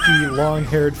 dorky,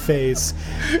 long-haired face.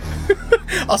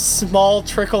 A small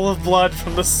trickle of blood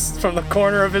from the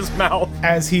corner of his mouth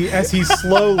as he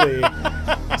slowly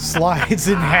slides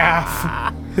in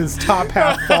half, his top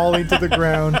half falling to the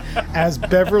ground as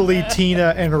Beverly,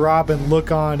 Tina, and Robin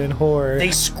look on in horror.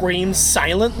 They scream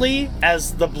silently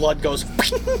as the blood goes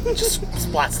just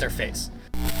splats their face.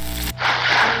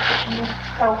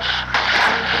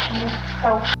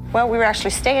 Well, we were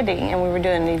actually standing and we were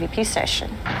doing an EVP session.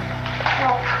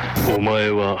 お前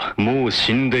はもう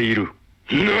死んでいる。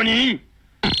何？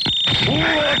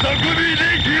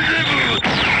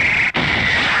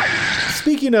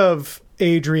 Speaking of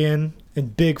Adrian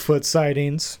and Bigfoot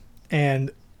sightings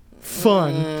and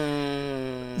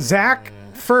fun, Zach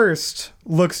first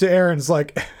looks to Aaron's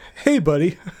like, "Hey,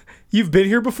 buddy, you've been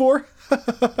here before?"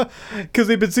 Because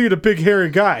they've been seeing a big hairy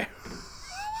guy.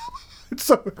 It's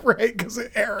so great because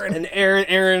of Aaron. And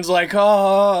Aaron's like,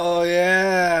 "Oh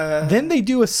yeah." Then they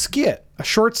do a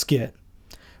short skit,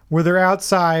 where they're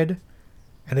outside,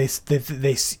 and they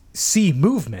see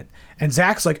movement, and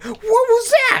Zach's like, "What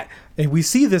was that?" And we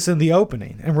see this in the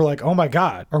opening, and we're like, "Oh my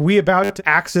god, are we about to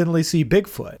accidentally see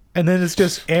Bigfoot?" And then it's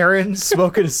just Aaron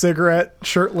smoking a cigarette,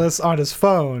 shirtless on his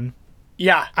phone.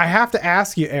 Yeah. I have to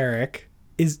ask you, Eric,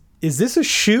 is this a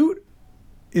shoot?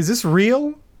 Is this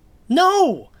real?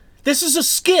 No. This is a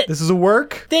skit. This is a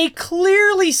work? They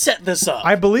clearly set this up.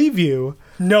 I believe you.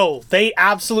 No, they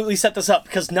absolutely set this up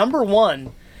because number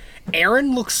one,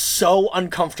 Aaron looks so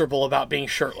uncomfortable about being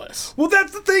shirtless. Well,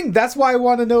 that's the thing. That's why I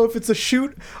want to know if it's a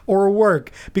shoot or a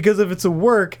work. Because if it's a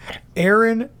work,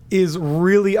 Aaron is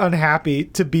really unhappy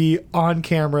to be on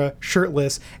camera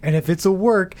shirtless. And if it's a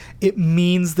work, it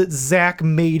means that Zach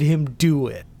made him do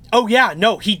it. Oh, yeah.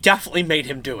 No, he definitely made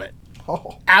him do it.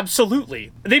 Oh.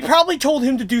 Absolutely. They probably told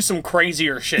him to do some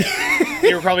crazier shit.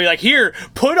 They were probably like, here,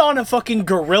 put on a fucking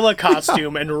gorilla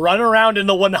costume and run around in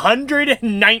the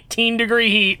 119 degree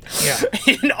heat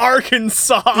in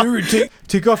Arkansas. Dude,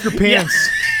 take off your pants.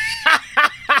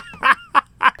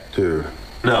 Dude.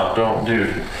 No, don't,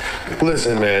 dude.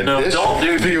 Listen, man. No, this don't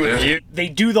do be with you. They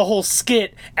do the whole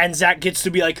skit, and Zach gets to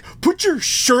be like, put your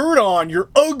shirt on. You're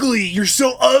ugly. You're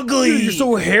so ugly. Dude, you're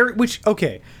so hairy.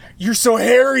 Okay. You're so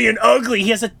hairy and ugly.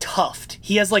 He has a tuft.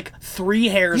 He has like 3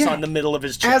 hairs on the middle of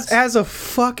his chest. As a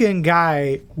fucking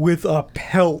guy with a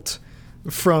pelt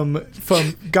from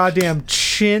goddamn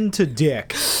chin to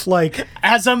dick, like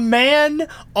as a man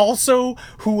also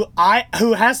who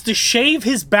has to shave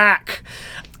his back,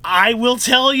 I will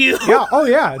tell you. Yeah. Oh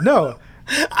yeah. No.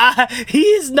 He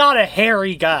is not a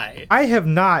hairy guy. I have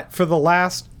not, for the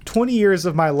last 20 years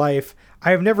of my life, I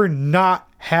have never not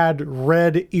had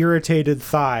red, irritated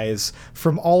thighs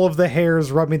from all of the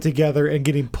hairs rubbing together and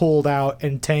getting pulled out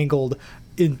and tangled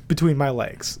in between my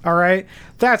legs. All right?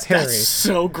 That's hairy. That's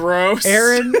so gross.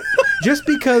 Aaron, just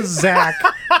because Zach...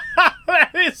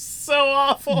 That is so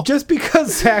awful. Just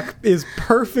because Zach is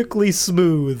perfectly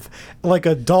smooth like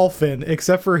a dolphin,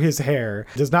 except for his hair,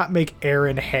 does not make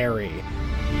Aaron hairy.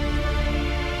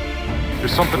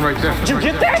 There's something right there. Did you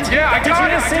get that? Yeah, I got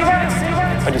it. See that?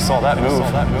 I just saw that move.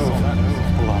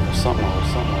 Hold on, there's something.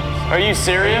 Are you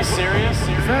serious? Is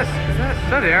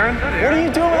that Aaron? What are you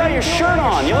doing without your shirt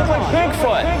on? You look like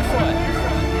Bigfoot.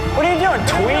 What are you doing?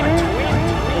 Tweeting?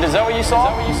 Is that what you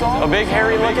saw? A big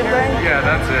hairy looking thing? Yeah,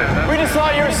 that's it. We just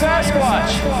thought you were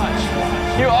Sasquatch.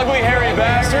 You ugly hairy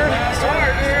bastard.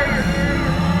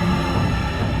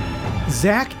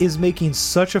 Zach is making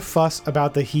such a fuss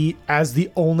about the heat as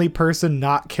the only person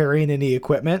not carrying any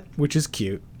equipment, which is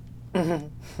cute.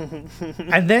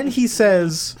 And then he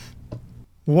says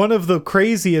one of the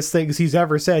craziest things he's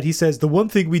ever said. He says, the one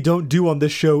thing we don't do on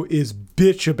this show is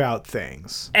bitch about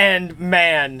things. And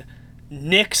man,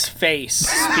 Nick's face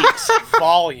speaks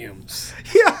volumes.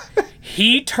 Yeah.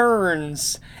 He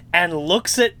turns and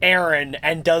looks at Aaron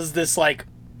and does this like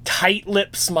tight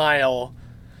lip smile.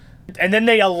 And then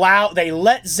they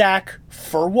let Zach,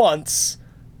 for once,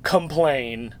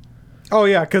 complain. Oh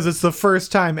yeah, because it's the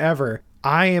first time ever.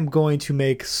 I am going to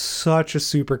make such a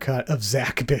supercut of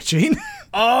Zach bitching.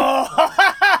 Oh,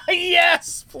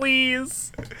 yes,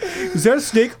 please. Is that a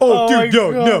snake? Oh, dude,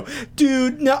 no.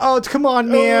 Dude, no. Oh, come on,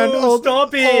 man. Oh,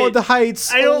 stop it. Oh, the heights.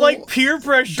 I don't like peer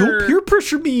pressure. Don't peer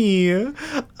pressure me. Ow.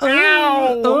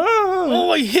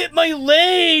 Oh, I hit my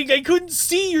leg. I couldn't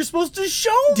see. You're supposed to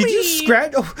show me. Did you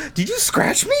scratch me? Did you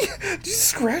scratch me?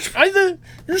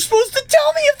 You're supposed to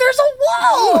tell me if there's a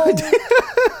wall.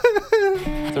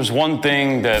 There's one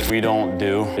thing that we don't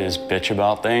do is bitch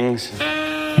about things.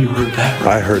 You heard that?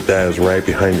 I heard that. It was right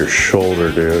behind your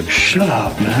shoulder, dude. Shut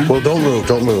up, man. Well,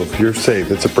 don't move. You're safe.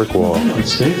 It's a brick wall. No,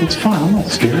 it's safe. It's fine. I'm not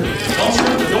scared. Don't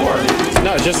shut the door.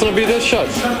 No, just let me this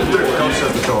shut. Shut the door. Don't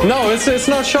shut the door. No, it's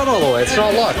not shut all the way. It's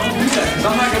not locked.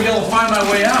 I'm not gonna be able to find my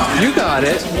way out. You got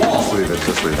it.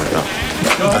 Just leave it.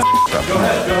 No. Go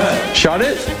ahead. Shut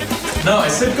it. No, I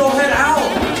said go ahead out.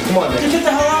 Come on, man. Get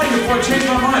the hell out of here before I change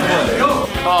my mind. Go.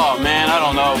 Oh man, I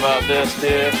don't know about this,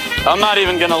 dude. I'm not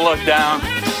even gonna look down.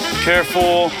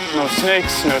 Careful, no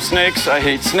snakes. I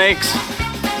hate snakes.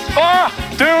 Ah,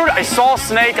 dude, I saw a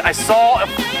snake. I saw a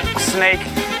snake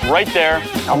right there.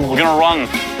 I'm gonna run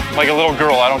like a little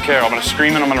girl. I don't care. I'm gonna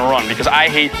scream and I'm gonna run because I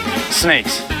hate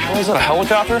snakes. Oh, is that a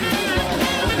helicopter?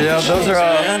 Yeah,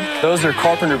 those are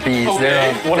carpenter bees.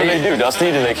 Okay. What do they do,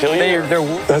 Dusty? Do they kill you?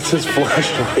 That's his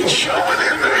flashlight showing.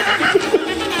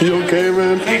 You okay,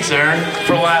 man? Thanks, Aaron,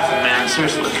 for laughing, man.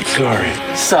 Seriously. Sorry.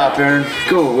 Stop, Aaron.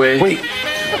 Go away. Wait.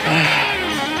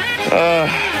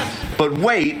 But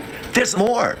wait, there's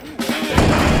more.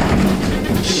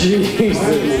 Jesus.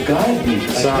 Guide me.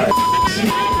 Sorry.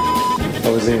 I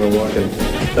wasn't even looking.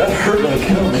 That hurt like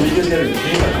hell, man. You just gotta be my eye.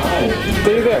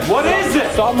 Stay there. What is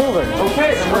it? Stop moving.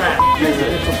 Okay, scratch. Is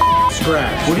it?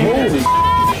 Scratch. What do you mean?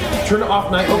 Turn it off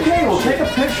night. Okay, well take a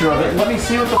picture of it and let me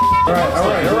see what the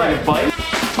All right. Bite?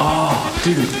 Oh,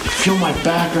 dude, feel my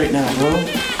back right now, bro.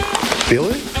 Feel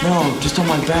it? No, just on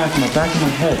my back of my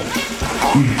head.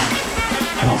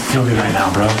 I don't feel good right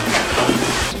now, bro.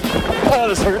 Oh,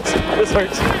 this hurts.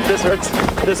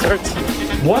 This hurts.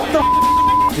 What the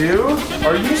dude?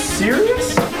 Are you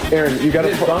serious? Aaron, you got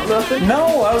to bump nothing?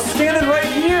 No, I was standing right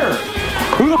here.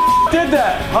 Who the did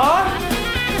that, huh?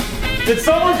 Did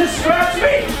someone just scratch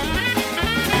me?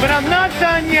 But I'm not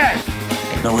done yet.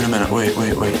 No, wait a minute. Wait.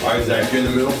 Why is that in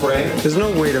the middle frame? There's no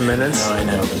wait a minute. No, I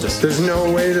know, but just... There's no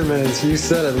wait a minute. You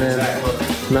said it, man.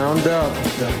 Mount up.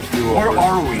 Where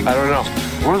are we? I don't know.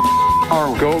 Where the are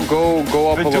we? Go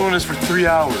up. Been doing this for 3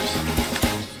 hours.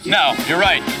 No, you're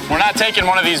right. We're not taking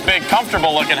one of these big,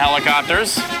 comfortable-looking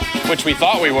helicopters, which we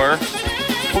thought we were.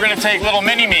 We're gonna take little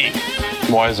mini-me.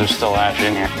 Why is there still ash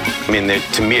in here? I mean,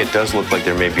 to me, it does look like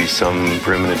there may be some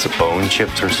remnants of bone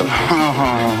chips or something.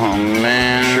 Oh,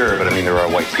 man. Sure, but I mean, there are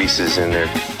white pieces in there.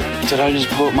 Did I just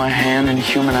put my hand in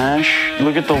human ash?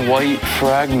 Look at the white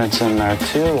fragments in there,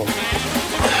 too.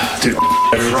 Dude,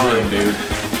 I'm crying, dude.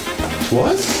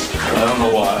 What? I don't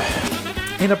know why.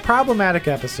 In a problematic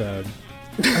episode,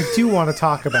 I do want to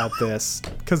talk about this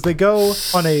because they go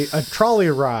on a trolley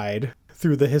ride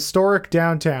through the historic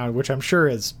downtown, which I'm sure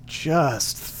is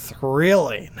just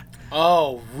thrilling.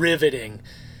 Oh, riveting.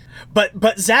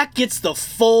 But Zach gets the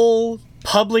full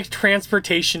public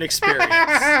transportation experience.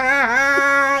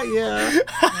 Yeah.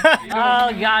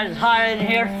 Oh, God, it's hot in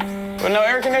here. But no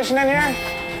air conditioning in here?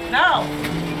 No.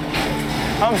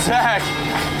 I'm Zach.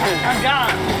 I'm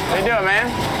John. How you doing, man?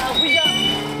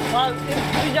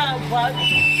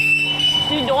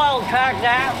 Need the oil tracked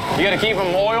out. You gotta keep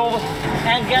them oiled?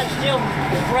 And get steel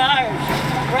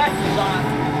brushes on.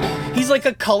 He's like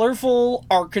a colorful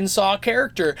Arkansas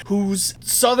character whose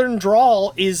southern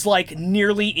drawl is like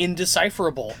nearly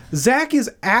indecipherable. Zach is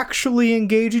actually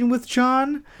engaging with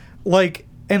John, like,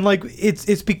 And like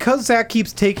it's because Zach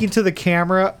keeps taking to the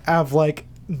camera of like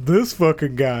this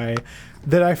fucking guy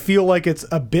that I feel like it's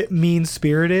a bit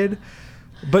mean-spirited.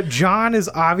 But John is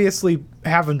obviously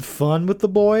having fun with the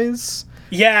boys.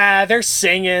 Yeah, they're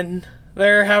singing.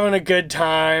 They're having a good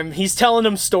time. He's telling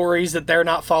them stories that they're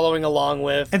not following along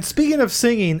with. And speaking of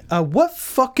singing, what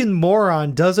fucking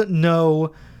moron doesn't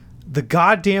know the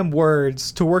goddamn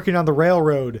words to Working on the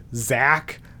Railroad?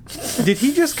 Zach? Did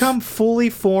he just come fully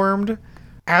formed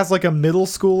as like a middle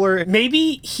schooler?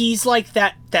 Maybe he's like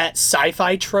that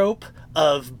sci-fi trope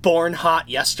of Born Hot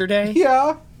Yesterday.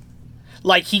 Yeah.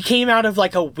 Like, he came out of,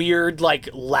 like, a weird, like,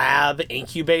 lab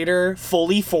incubator,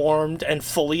 fully formed and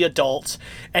fully adult,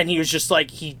 and he was just,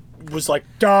 like, he was like,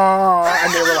 duh,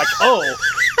 and they were like, oh,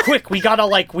 quick, we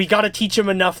gotta teach him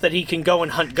enough that he can go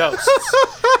and hunt ghosts.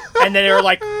 And then they were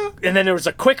like, and then there was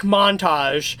a quick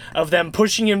montage of them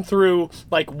pushing him through,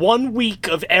 like, 1 week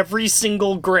of every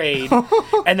single grade,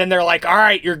 and then they're like, all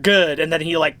right, you're good, and then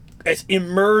he, like,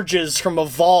 emerges from a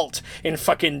vault in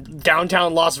fucking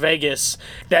downtown Las Vegas,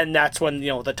 then that's when,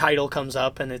 the title comes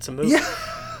up and it's a movie. Yeah.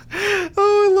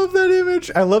 Oh, I love that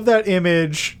image. I love that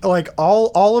image. Like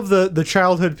all of the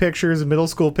childhood pictures and middle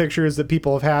school pictures that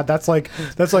people have had, that's like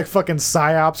fucking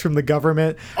psyops from the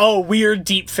government. Oh, weird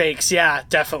deep fakes. Yeah,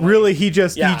 definitely. Really, he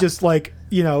just like,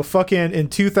 fucking in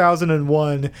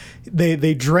 2001,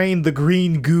 they drained the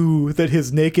green goo that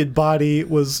his naked body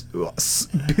was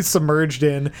submerged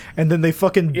in, and then they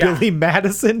fucking Billy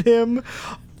Madison him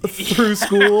through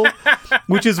school,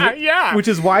 which is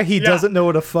why he doesn't know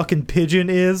what a fucking pigeon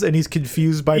is, and he's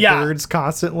confused by birds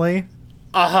constantly.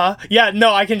 Yeah,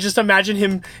 no, I can just imagine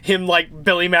him like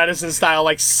Billy Madison style,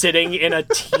 like sitting in a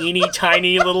teeny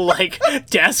tiny little like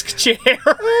desk chair,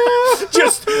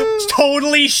 just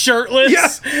totally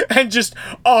shirtless and just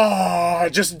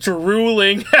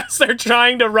drooling as they're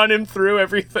trying to run him through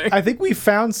everything. I think we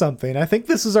found something. I think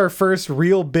this is our first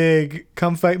real big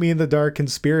come fight me in the dark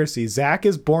conspiracy. Zach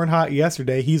is Born Hot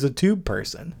Yesterday. He's a tube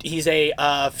person. He's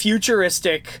a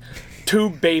futuristic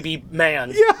tube baby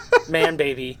man. Man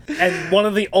baby. And one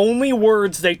of the only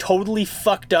words they totally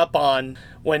fucked up on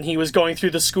when he was going through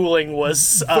the schooling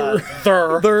was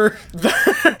there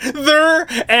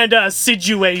and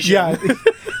situation. Yeah,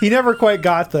 he never quite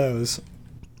got those.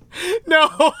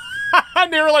 No.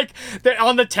 And they were like,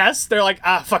 on the test, they're like,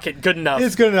 fuck it, good enough.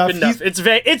 It's good enough. It's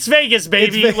Vegas,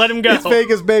 baby. Let him go. It's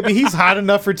Vegas, baby. He's hot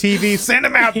enough for TV. Send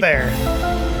him out there.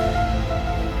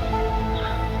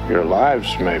 Your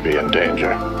lives may be in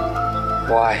danger.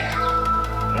 Why?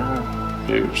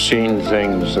 You've seen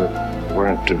things that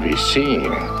weren't to be seen.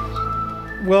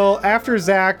 Well, after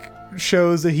Zach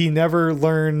shows that he never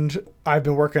learned I've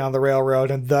been working on the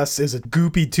railroad and thus is a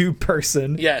goopy tube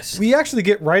person, yes, we actually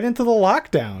get right into the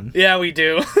lockdown. Yeah, we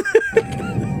do.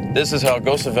 This is how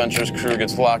Ghost Adventures crew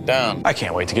gets locked down. I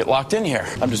can't wait to get locked in here.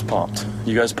 I'm just pumped.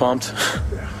 You guys pumped?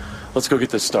 Let's go get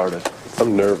this started.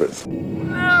 I'm nervous.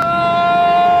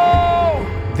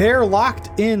 They're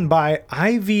locked in by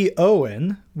Ivy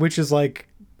Owen, which is like,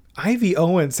 Ivy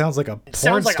Owen sounds like a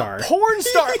porn star. A porn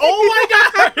star. Oh my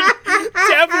god.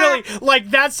 Definitely. Like,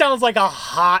 that sounds like a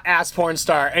hot ass porn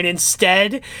star. And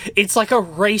instead, it's like a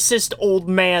racist old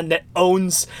man that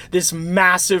owns this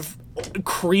massive,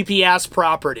 creepy ass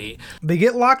property. They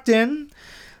get locked in.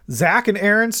 Zach and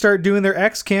Aaron start doing their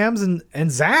X cams,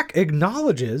 and Zach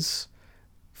acknowledges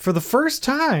for the first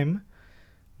time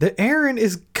that Aaron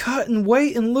is cutting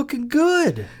weight and looking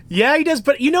good. Yeah, he does.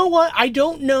 But you know what? I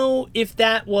don't know if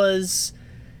that was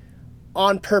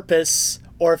on purpose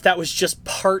or if that was just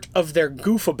part of their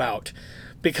goof about.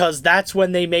 Because that's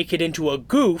when they make it into a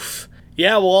goof.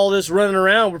 Yeah, well, all this running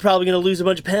around, we're probably going to lose a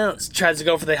bunch of pounds. Tries to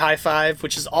go for the high five,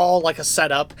 which is all like a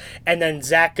setup. And then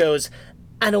Zach goes,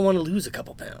 I don't want to lose a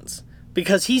couple pounds.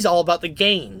 Because he's all about the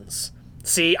gains.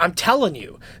 See, I'm telling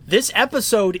you, this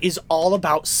episode is all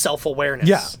about self-awareness.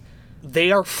 Yeah.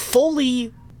 They are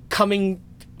fully coming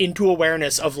into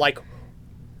awareness of, like,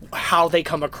 how they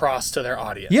come across to their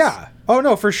audience. Yeah. Oh,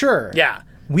 no, for sure. Yeah.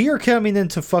 We are coming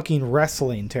into fucking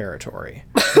wrestling territory.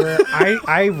 Where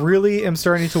I really am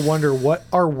starting to wonder what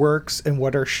are works and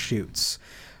what are shoots.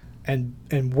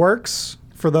 And works,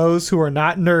 for those who are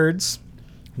not nerds,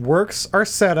 works are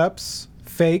setups,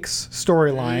 fakes,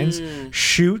 storylines.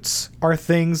 Shoots are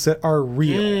things that are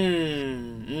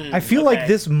real. I feel like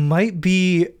this might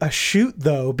be a shoot,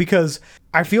 though, because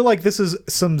I feel like this is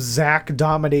some Zach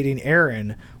dominating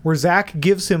Aaron, where Zach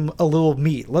gives him a little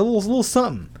meat, a little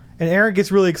something. And Aaron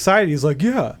gets really excited. He's like,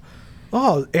 yeah.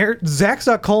 Oh, Zach's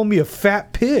not calling me a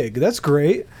fat pig. That's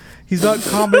great. He's not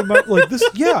commenting about like this.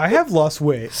 Yeah, I have lost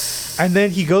weight. And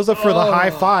then he goes up for the high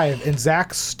five, and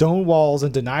Zach stonewalls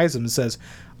and denies him and says,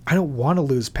 I don't want to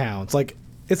lose pounds. Like,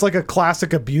 it's like a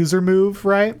classic abuser move,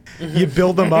 right? You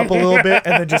build them up a little bit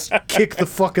and then just kick the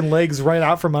fucking legs right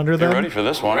out from under them. You're ready for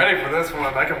this one. Ready for this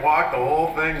one. I can walk the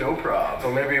whole thing, no problem.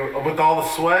 So maybe with all the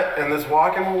sweat and this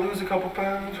walking, we'll lose a couple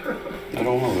pounds. I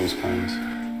don't want to lose pounds.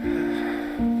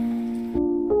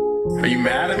 Are you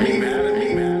mad at me?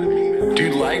 Do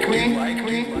you like me?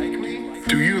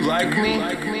 Do you like me?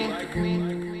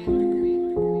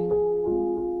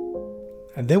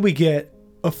 And then we get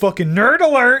a fucking nerd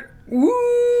alert.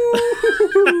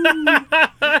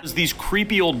 These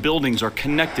creepy old buildings are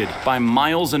connected by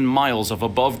miles and miles of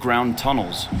above-ground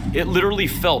tunnels. It literally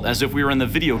felt as if we were in the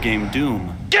video game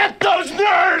Doom. Get those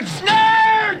nerds!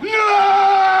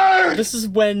 Nerds! This is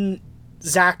when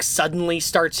Zach suddenly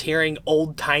starts hearing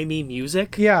old-timey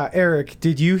music. Yeah, Eric,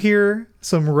 did you hear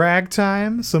some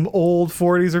ragtime, some old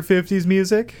 40s or 50s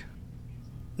music?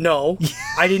 No,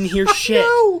 I didn't hear shit.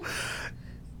 No.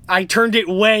 I turned it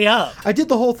way up. I did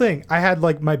the whole thing. I had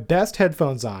like my best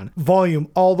headphones on, volume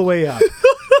all the way up,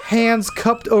 hands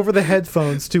cupped over the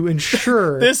headphones to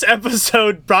ensure. This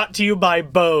episode brought to you by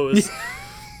Bose.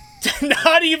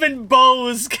 Not even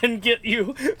Bose can get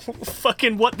you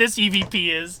fucking what this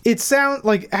EVP is. It sounds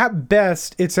like, at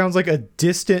best, it sounds like a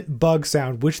distant bug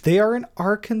sound, which they are in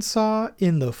Arkansas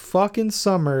in the fucking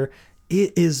summer.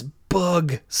 It is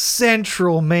bug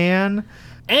central, man.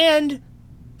 And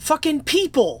fucking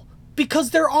people, because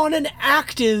they're on an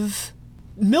active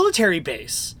military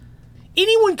base.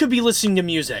 Anyone could be listening to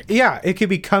music. Yeah, it could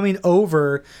be coming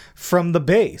over from the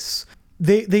base.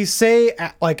 They say,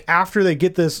 like, after they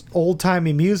get this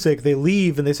old-timey music, they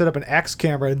leave and they set up an X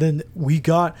camera, and then we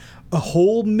got a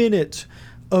whole minute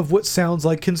of what sounds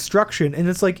like construction, and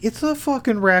it's like, it's a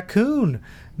fucking raccoon,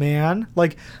 man.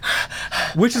 Like,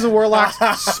 Witches and Warlocks,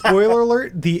 spoiler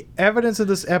alert, the evidence of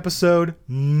this episode,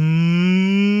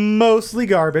 mostly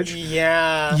garbage.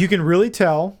 Yeah. You can really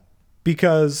tell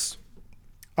because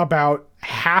about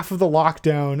half of the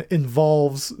lockdown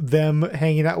involves them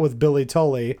hanging out with Billy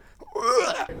Tully.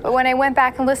 But when I went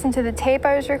back and listened to the tape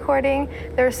I was recording,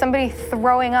 there was somebody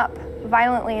throwing up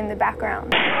violently in the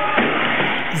background.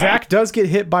 Zach does get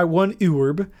hit by one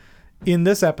orb in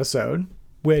this episode,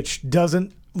 which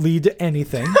doesn't lead to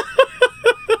anything.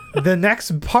 The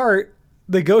next part,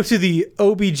 they go to the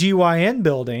OBGYN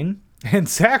building, and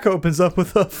Zach opens up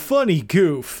with a funny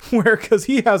goof, where, because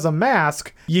he has a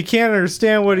mask, you can't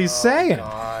understand what he's saying.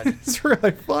 God. It's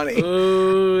really funny.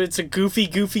 Ooh, it's a goofy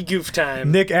goof time.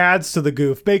 Nick adds to the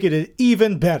goof, making it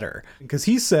even better, because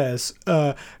he says,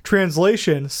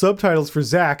 translation, subtitles for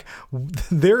Zach,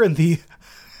 they're in the...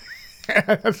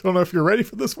 I don't know if you're ready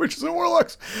for this, Witches and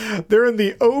Warlocks. They're in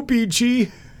the OBG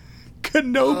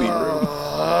Kenobi room.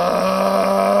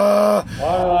 By the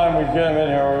time we get him in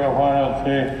here, we're going to find out,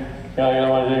 gotta get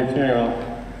my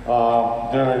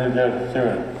doing it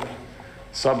soon.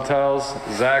 Subtitles,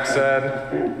 Zach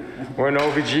said, we're in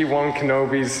OBG1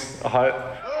 Kenobi's hut.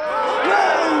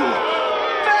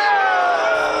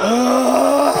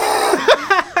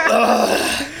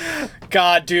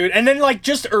 God, dude. And then, like,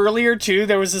 just earlier, too,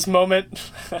 there was this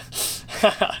moment.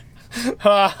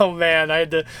 Oh, man. I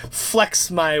had to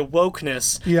flex my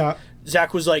wokeness. Yeah.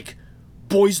 Zach was like,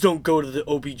 boys don't go to the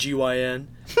OBGYN.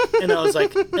 And I was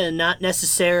like, not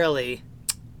necessarily,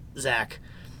 Zach.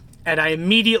 And I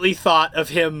immediately thought of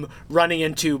him running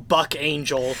into Buck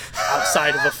Angel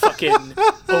outside of a fucking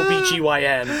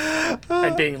OBGYN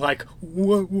and being like,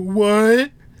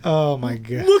 what? Oh, my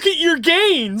God. Look at your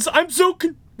gains. I'm so...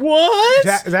 What?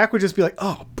 Zach would just be like,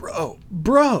 oh, bro.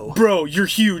 Bro, you're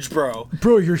huge, bro.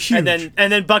 Bro, you're huge.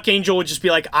 And then Buck Angel would just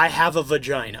be like, I have a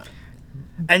vagina.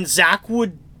 And Zach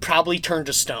would probably turn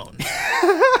to stone.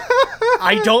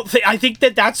 I think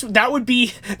that would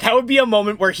be a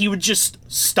moment where he would just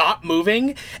stop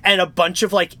moving and a bunch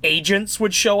of like agents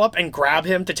would show up and grab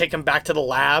him to take him back to the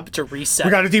lab to reset.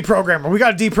 We got to deprogram him. Oh,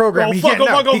 he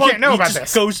can't know about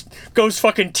this. Goes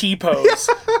fucking T-pose.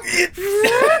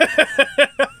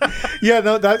 Yeah,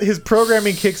 no, that his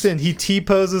programming kicks in. He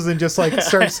T-poses and just like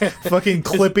starts fucking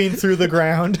clipping through the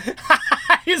ground.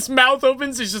 His mouth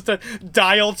opens, it's just a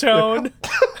dial tone.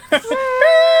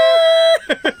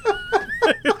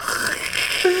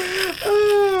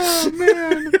 Oh,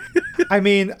 man. I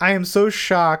mean, I am so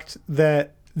shocked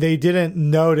that they didn't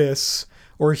notice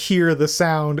or hear the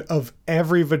sound of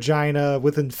every vagina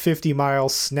within 50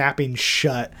 miles snapping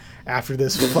shut after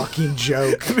this fucking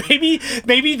joke.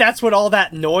 Maybe that's what all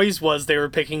that noise was they were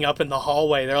picking up in the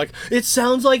hallway. They're like, it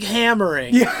sounds like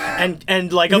hammering. Yeah.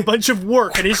 And like a bunch of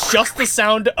work, and it's just the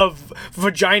sound of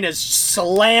vaginas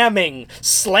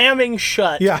slamming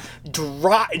shut. Yeah.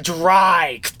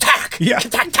 Dry. Tack. Ka-tak, Yeah.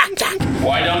 ka-tak-tak-tak.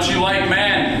 Why don't you like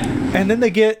men? And then they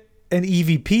get an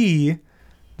EVP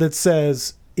that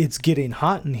says, it's getting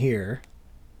hot in here.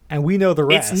 And we know the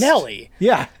rest. It's Nelly.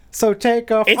 Yeah. So take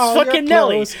off It's all fucking your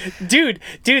Nelly. clothes. Dude,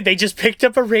 they just picked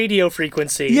up a radio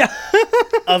frequency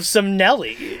of some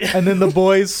Nelly. And then the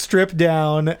boys strip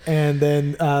down, and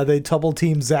then they double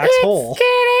team Zach's hole.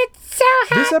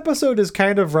 This episode is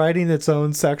kind of writing its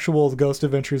own sexual Ghost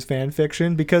Adventures fan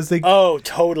fiction because they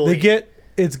totally they get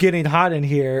it's getting hot in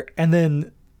here, and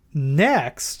then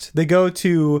next they go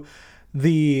to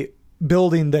the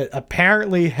building that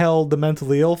apparently held the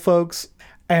mentally ill folks.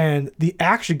 And the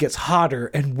action gets hotter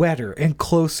and wetter and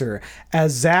closer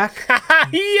as Zach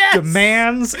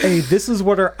demands a "this is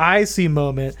what our eyes see"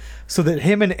 moment so that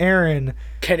him and Aaron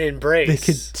can embrace. They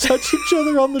can touch each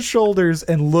other on the shoulders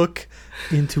and look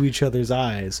into each other's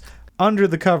eyes under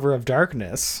the cover of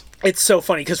darkness. It's so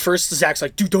funny because first Zach's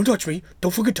like, dude, don't touch me.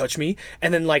 Don't fucking touch me.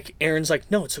 And then like Aaron's like,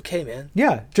 no, it's okay, man.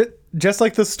 Yeah, just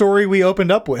like the story we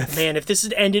opened up with. Man, if this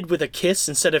had ended with a kiss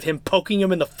instead of him poking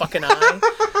him in the fucking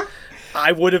eye,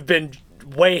 I would have been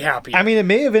way happier. I mean, it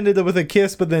may have ended up with a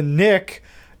kiss, but then Nick,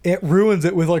 it ruins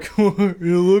it with like, it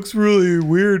looks really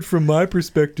weird from my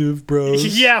perspective,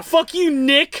 bros. Yeah, fuck you,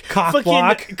 Nick. Cock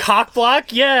block. Cock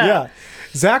block, yeah. Yeah.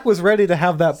 Zach was ready to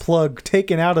have that plug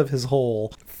taken out of his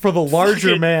hole for the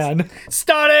larger man.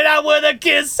 Started out with a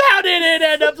kiss. How did it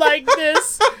end up like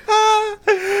this?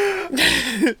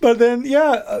 But then,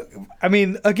 I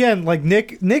mean, again, like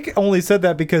Nick only said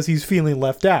that because he's feeling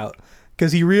left out.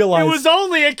 Because he realized... It was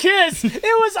only a kiss! It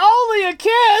was only a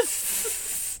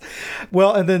kiss!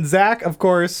 Well, and then Zach, of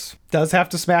course, does have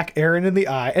to smack Aaron in the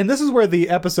eye. And this is where the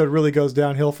episode really goes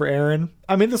downhill for Aaron.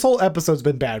 I mean, this whole episode's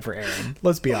been bad for Aaron.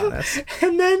 Let's be honest.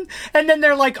 And then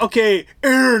they're like, okay,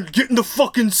 Aaron, get in the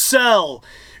fucking cell.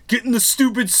 Get in the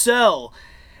stupid cell.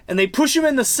 And they push him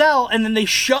in the cell, and then they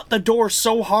shut the door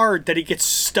so hard that he gets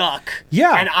stuck.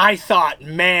 Yeah. And I thought,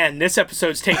 man, this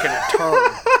episode's taking a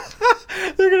turn.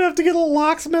 They're going to have to get a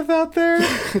locksmith out there.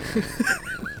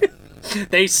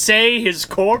 They say his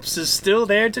corpse is still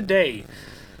there today.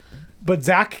 But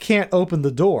Zach can't open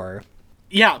the door.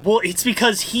 Yeah, well, it's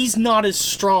because he's not as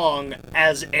strong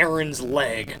as Aaron's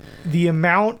leg. The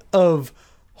amount of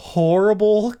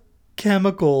horrible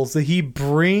chemicals that he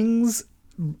brings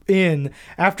in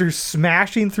after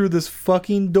smashing through this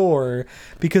fucking door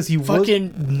because he was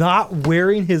not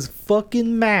wearing his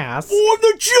fucking mask. Oh, I'm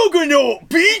the juggernaut,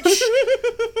 bitch!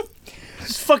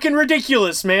 It's fucking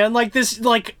ridiculous, man. Like this,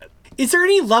 like, is there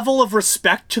any level of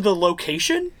respect to the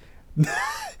location?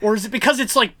 Or is it because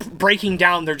it's like breaking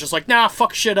down, they're just like, nah,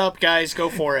 fuck shit up, guys, go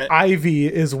for it. Ivy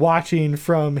is watching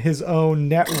from his own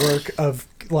network of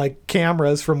like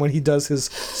cameras from when he does his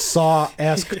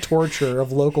Saw-esque torture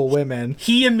of local women.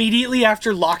 He immediately,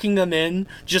 after locking them in,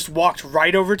 just walked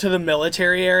right over to the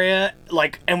military area,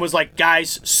 like, and was like,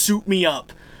 guys, suit me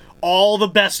up. All the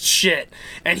best shit.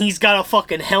 And he's got a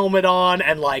fucking helmet on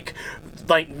and like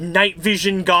night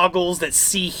vision goggles that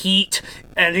see heat,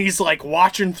 and he's like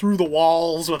watching through the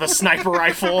walls with a sniper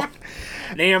rifle.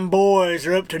 Damn boys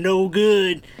are up to no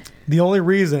good. The only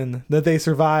reason that they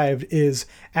survived is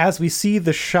as we see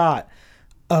the shot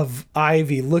of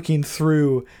Ivy looking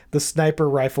through the sniper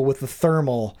rifle with the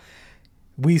thermal,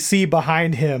 we see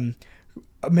behind him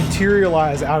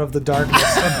materialize out of the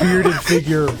darkness a bearded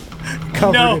figure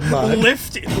covered in mud.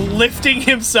 Lifting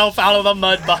himself out of the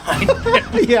mud behind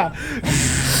him. Yeah.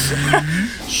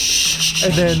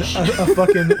 And then a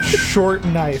fucking short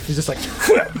knife is just like...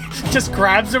 just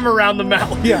grabs him around the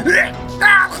mouth. Yeah.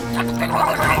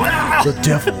 The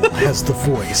devil has the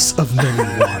voice of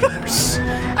many waters.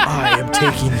 I am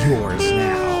taking yours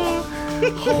now.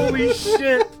 Holy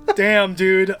shit. Damn,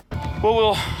 dude. What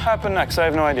will happen next? I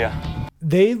have no idea.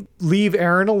 They leave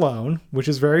Aaron alone, which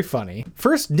is very funny.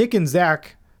 First, Nick and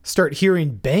Zach start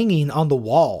hearing banging on the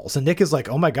walls, and Nick is like,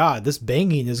 oh my god, this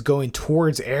banging is going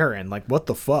towards Aaron. Like, what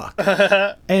the fuck?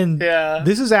 And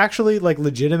this is actually like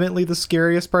legitimately the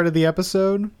scariest part of the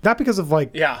episode. Not because of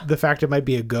like the fact it might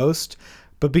be a ghost,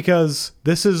 but because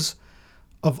this is,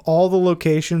 of all the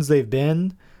locations they've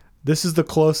been, this is the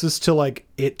closest to like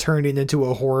it turning into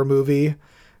a horror movie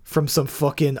from some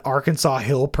fucking Arkansas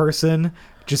Hill person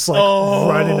just like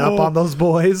running up on those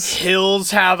boys. Hills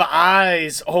have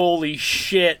eyes. Holy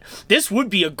shit. This would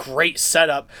be a great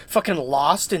setup. Fucking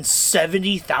lost in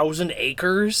 70,000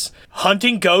 acres.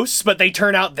 Hunting ghosts, but they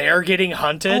turn out they're getting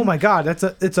hunted. Oh my god,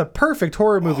 it's a perfect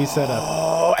horror movie setup.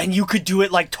 Oh, and you could do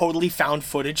it like totally found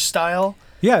footage style.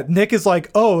 Yeah, Nick is like,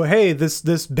 oh, hey,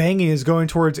 this banging is going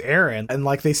towards Aaron. And,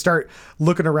 like, they start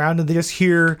looking around and they just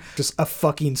hear just a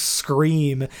fucking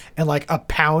scream and, like, a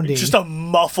pounding. Just a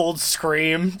muffled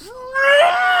scream.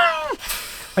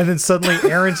 And then suddenly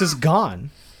Aaron's just gone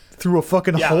through a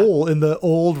fucking hole in the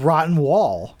old rotten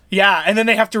wall. Yeah, and then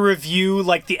they have to review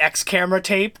like the X camera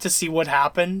tape to see what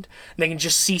happened. And they can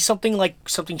just see something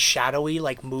shadowy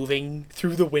like moving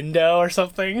through the window or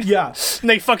something. Yeah. And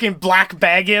they fucking black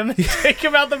bag him and take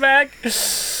him out the bag.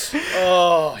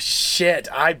 Oh shit,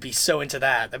 I'd be so into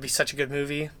that. That'd be such a good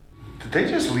movie. Did they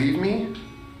just leave me?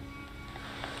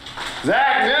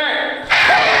 Zach!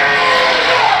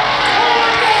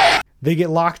 They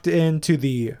get locked into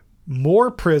the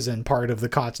Moore prison part of the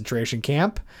concentration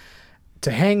camp to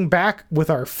hang back with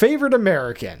our favorite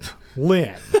American,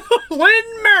 Lynn. Lynn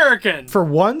American! For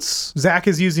once, Zach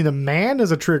is using a man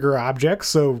as a trigger object,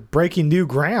 so breaking new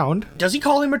ground. Does he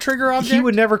call him a trigger object? He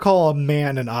would never call a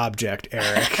man an object,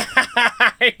 Eric.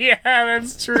 Yeah,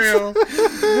 that's true.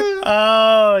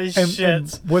 Oh, shit.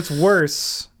 And what's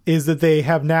worse is that they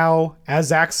have now, as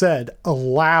Zach said,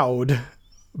 allowed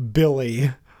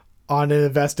Billy on an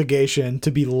investigation to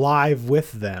be live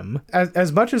with them.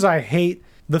 As much as I hate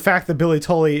the fact that Billy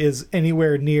Tully is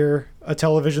anywhere near a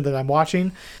television that I'm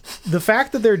watching, the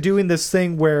fact that they're doing this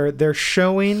thing where they're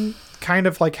showing kind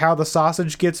of like how the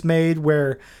sausage gets made,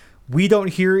 where we don't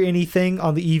hear anything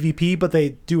on the EVP, but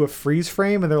they do a freeze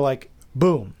frame and they're like,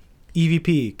 boom,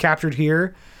 EVP captured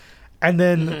here. And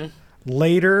then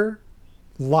later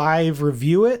live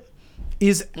review it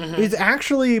is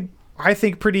actually, I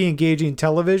think, pretty engaging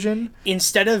television.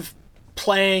 Instead of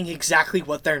playing exactly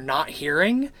what they're not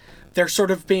hearing, they're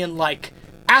sort of being like,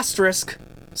 asterisk,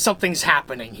 something's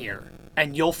happening here,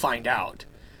 and you'll find out.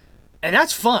 And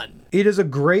that's fun. It is a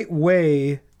great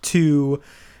way to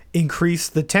increase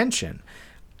the tension.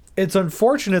 It's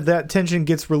unfortunate that tension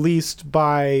gets released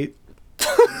by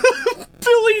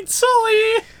Billy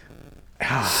Tully.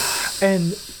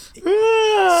 And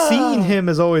seeing him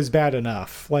is always bad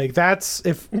enough. Like, that's,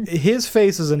 if his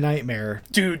face is a nightmare.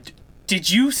 Dude, did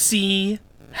you see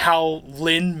how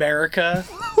Lynn America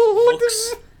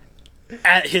looks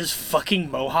at his fucking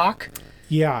mohawk?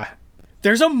 Yeah.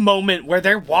 There's a moment where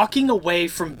they're walking away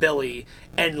from Billy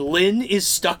and Lynn is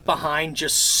stuck behind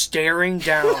just staring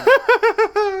down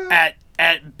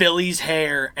at Billy's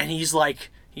hair, and he's like,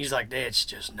 that's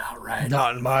just not right.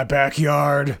 Not in my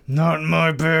backyard. Not in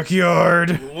my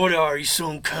backyard. What are you,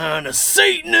 some kind of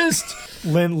Satanist?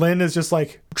 Lynn is just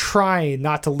like trying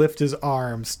not to lift his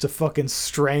arms to fucking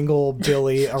strangle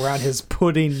Billy around his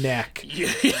pudding neck.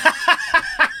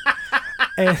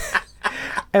 and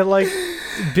like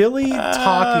Billy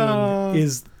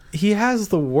talking he has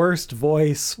the worst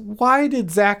voice. Why did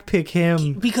Zach pick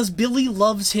him? Because Billy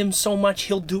loves him so much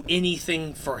he'll do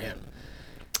anything for him.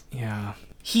 Yeah.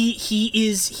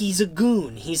 He's a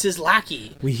goon. He's his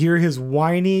lackey. We hear his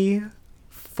whiny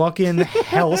fucking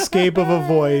hellscape of a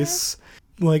voice.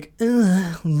 Like,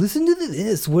 listen to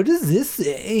this. What does this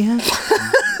say?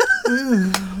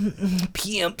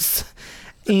 Pimps.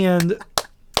 And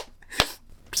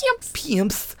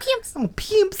Pimps. Oh,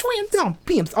 pimps. Twins. Oh,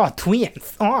 pimps. Oh,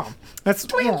 twins. Oh, that's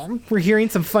twins. Oh, we're hearing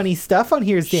some funny stuff on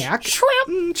here, Zach.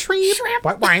 Shrimp. Shrimp.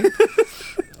 What wine?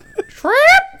 Shrimp.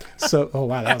 So, oh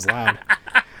wow, that was loud.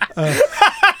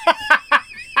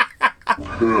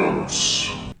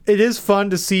 It is fun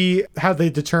to see how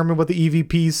they determine what the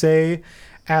EVPs say,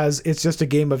 as it's just a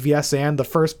game of yes and. The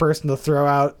first person to throw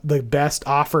out the best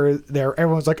offer there,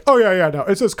 everyone's like, oh yeah, no,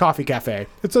 it says Coffee Cafe.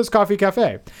 It says Coffee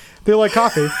Cafe. They like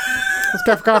coffee.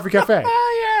 It's Coffee Cafe.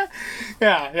 Oh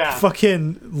yeah.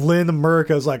 Fucking Lynn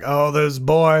America's like, oh, those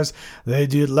boys, they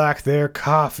did like their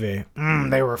coffee.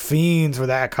 They were fiends for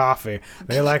that coffee.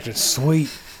 They liked it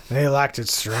sweet. They liked it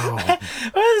strong.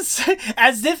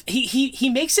 As if he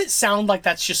makes it sound like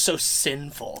that's just so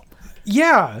sinful.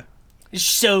 Yeah.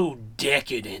 So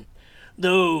decadent.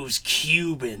 Those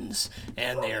Cubans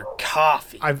and their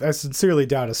coffee. I sincerely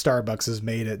doubt a Starbucks has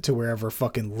made it to wherever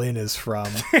fucking Lynn is from.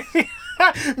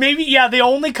 Maybe, yeah, the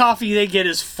only coffee they get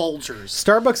is Folgers.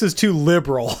 Starbucks is too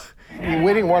liberal.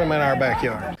 We didn't want them in our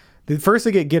backyard. First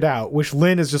they get Out, which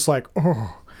Lynn is just like,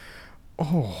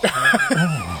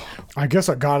 I guess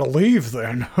I gotta leave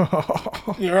then.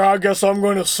 Yeah, I guess I'm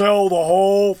gonna sell the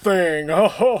whole thing.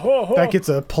 That gets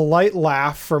a polite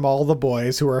laugh from all the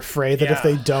boys who are afraid that if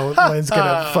they don't, Lynn's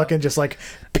gonna fucking just like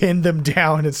pin them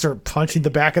down and start punching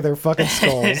the back of their fucking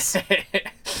skulls.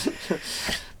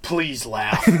 Please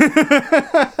laugh.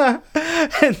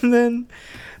 And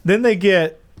then they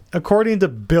get, according to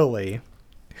Billy,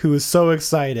 who is so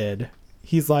excited,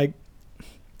 he's like,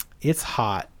 it's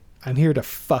hot. I'm here to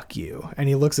fuck you. And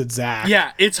he looks at Zach.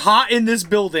 Yeah, it's hot in this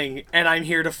building, and I'm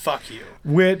here to fuck you.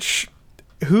 Which,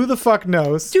 Who the fuck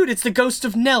knows? Dude, it's the ghost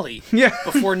of Nellie. Yeah.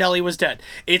 Before Nellie was dead.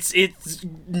 It's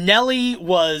Nellie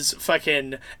was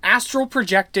fucking astral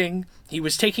projecting. He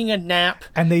was taking a nap.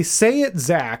 And they say it's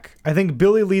Zach. I think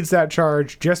Billy leads that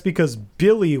charge just because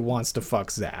Billy wants to fuck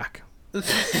Zach.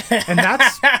 And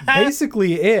that's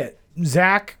basically it.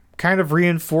 Zach kind of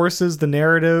reinforces the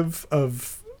narrative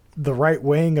of the right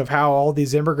wing of how all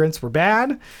these immigrants were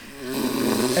bad.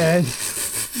 And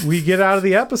we get out of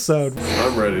the episode.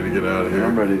 I'm ready to get out of here.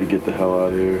 I'm ready to get the hell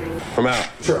out of here. I'm out.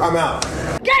 Sure, I'm out.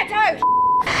 Get out!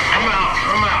 I'm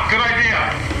out. Good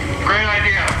idea. Great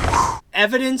idea.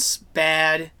 Evidence,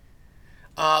 bad.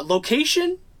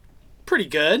 Location, pretty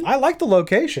good. I like the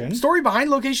location. Story behind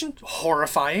location,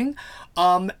 horrifying.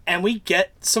 And we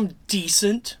get some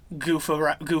decent goof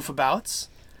abouts.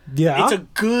 Yeah. It's a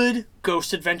good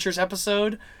Ghost Adventures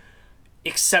episode,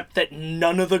 except that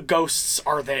none of the ghosts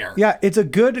are there. Yeah, it's a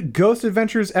good Ghost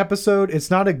Adventures episode.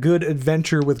 It's not a good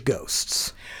adventure with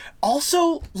ghosts.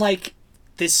 Also, like,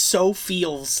 this so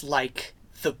feels like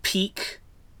the peak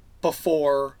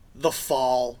before the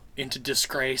fall into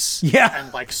disgrace. Yeah.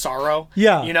 And, like, sorrow.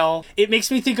 Yeah. You know? It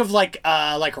makes me think of, like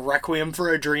Requiem for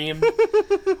a Dream.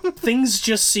 Things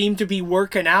just seem to be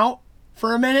working out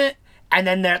for a minute, and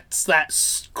then that's that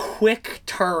quick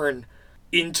turn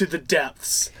into the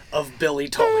depths of Billy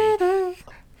Tully.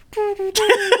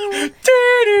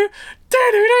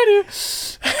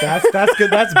 That's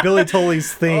good. That's Billy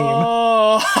Tully's theme.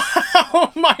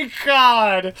 Oh my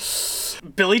god.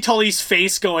 Billy Tully's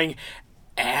face going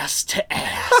ass to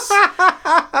ass.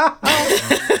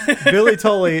 Billy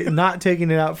Tully not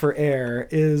taking it out for air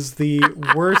is the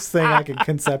worst thing I can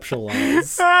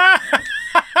conceptualize.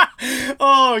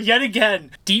 Oh, yet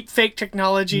again, deep fake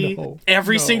technology.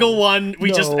 Every single one,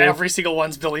 every single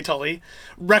one's Billy Tully.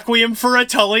 Requiem for a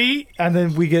Tully. And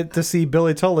then we get to see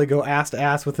Billy Tully go ass to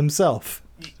ass with himself.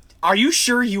 Are you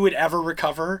sure you would ever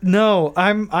recover? No,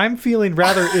 I'm feeling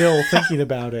rather ill thinking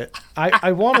about it.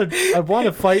 I want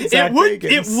to fight Zach Bagans.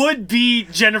 It would be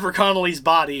Jennifer Connelly's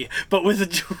body, but with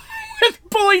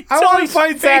Billy Tully's I want to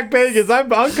fight Zach Bagans.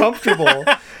 I'm uncomfortable.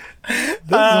 This is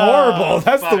horrible.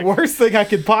 That's the worst thing I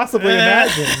could possibly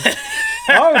imagine.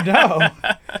 Oh no.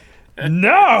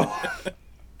 No.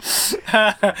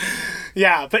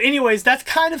 Yeah, but anyways, that's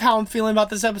kind of how I'm feeling about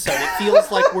this episode. It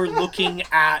feels like we're looking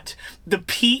at the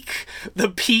peak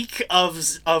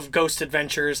of Ghost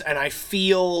Adventures, and I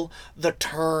feel the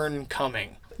turn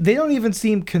coming. They don't even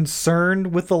seem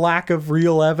concerned with the lack of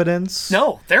real evidence.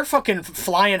 No, they're fucking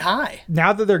flying high.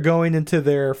 Now that they're going into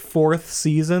their 4th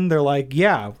season, they're like,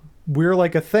 yeah, we're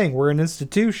like a thing. We're an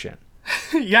institution.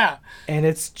 Yeah. And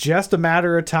it's just a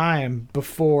matter of time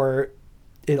before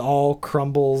it all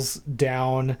crumbles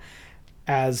down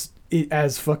as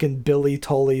fucking Billy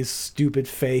Tully's stupid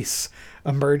face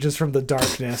emerges from the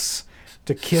darkness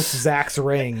to kiss Zach's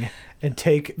ring and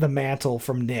take the mantle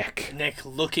from Nick. Nick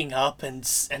looking up and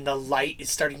the light is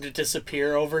starting to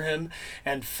disappear over him,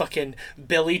 and fucking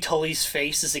Billy Tully's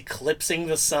face is eclipsing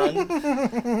the sun.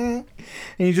 And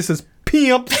he just says,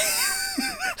 "Pimp."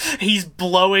 He's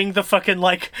blowing the fucking,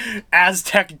 like,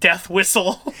 Aztec death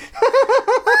whistle.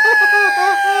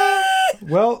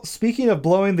 Well, speaking of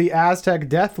blowing the Aztec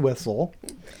death whistle,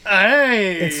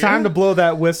 hey, it's time to blow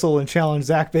that whistle and challenge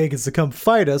Zach Bagans to come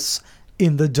fight us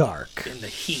in the dark. In the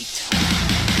heat.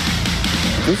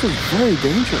 This is very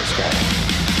dangerous, guys.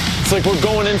 It's like we're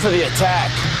going in for the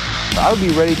attack. I would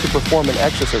be ready to perform an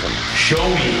exorcism. Show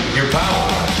me your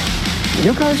power.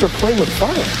 You guys are playing with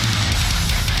fire.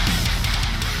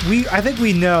 I think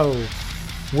we know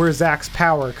where Zach's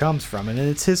power comes from, and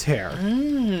it's his hair.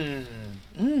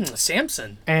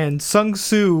 Samson. And Sun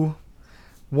Tzu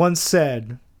once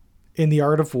said in The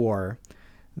Art of War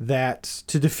that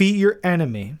to defeat your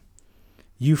enemy,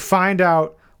 you find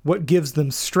out what gives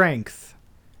them strength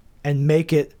and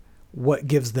make it what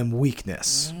gives them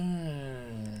weakness.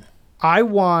 I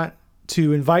want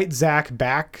to invite Zach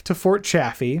back to Fort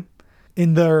Chaffee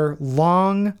in their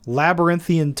long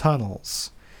labyrinthian tunnels.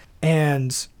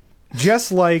 And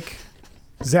just like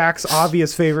Zach's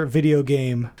obvious favorite video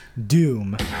game,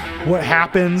 Doom, what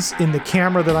happens in the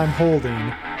camera that I'm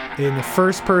holding in the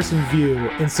first-person view,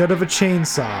 instead of a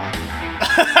chainsaw,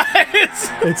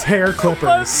 it's hair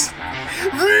clippers.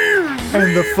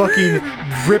 And the fucking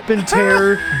rip and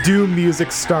tear Doom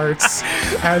music starts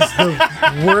as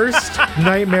the worst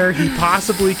nightmare he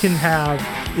possibly can have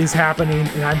is happening,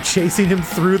 and I'm chasing him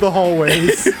through the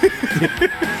hallways.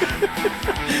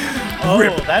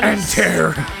 Rip and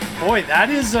tear. Boy, that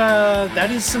is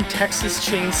some Texas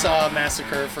Chainsaw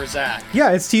Massacre for Zach.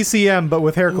 Yeah, it's TCM, but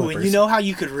with hair clippers. And you know how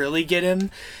you could really get him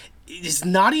is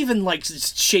not even like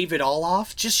just shave it all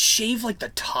off. Just shave like the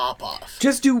top off.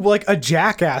 Just do like a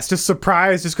jackass, just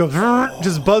surprise, just go,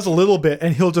 just buzz a little bit,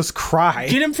 and he'll just cry.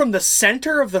 Get him from the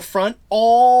center of the front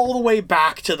all the way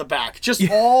back to the back, just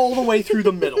all the way through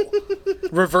the middle.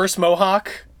 Reverse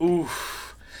mohawk.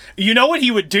 Oof. You know what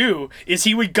he would do is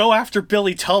he would go after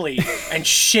Billy Tully and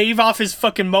shave off his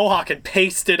fucking mohawk and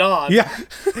paste it on. Yeah,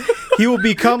 he will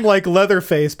become like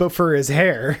Leatherface, but for his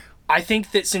hair. I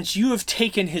think that since you have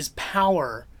taken his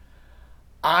power,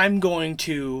 I'm going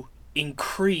to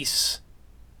increase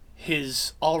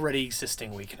his already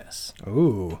existing weakness.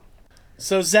 Ooh.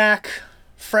 So Zach,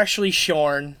 freshly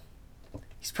shorn,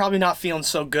 he's probably not feeling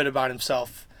so good about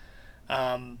himself.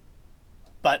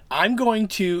 But I'm going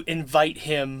to invite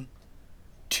him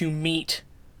to meet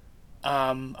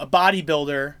a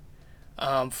bodybuilder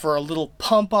for a little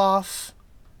pump off.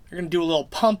 They're going to do a little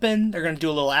pumping. They're going to do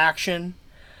a little action.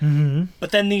 Mm-hmm.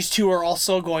 But then these two are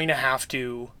also going to have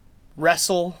to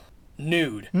wrestle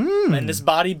nude. And this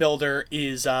bodybuilder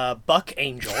is Buck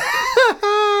Angel.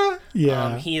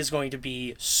 Yeah. He is going to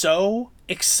be so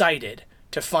excited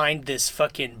to find this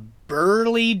fucking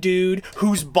burly dude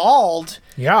who's bald.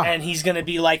 Yeah. And he's going to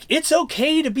be like, it's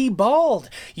okay to be bald.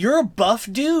 You're a buff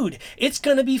dude. It's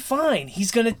going to be fine.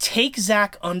 He's going to take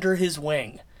Zach under his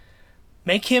wing.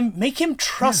 Make him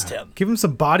trust him. Give him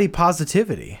some body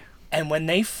positivity. And when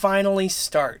they finally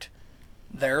start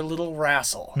their little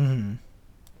wrestle,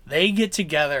 they get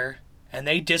together and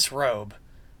they disrobe.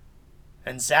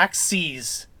 And Zach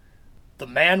sees the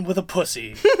man with a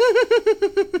pussy.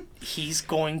 He's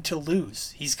going to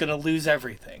lose. He's going to lose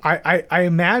everything. I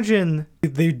imagine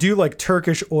they do like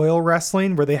Turkish oil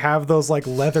wrestling where they have those like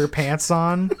leather pants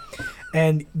on.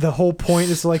 And the whole point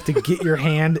is like to get your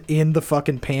hand in the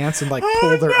fucking pants and like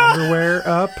pull their underwear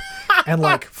up and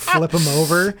like flip them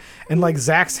over. And like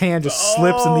Zach's hand just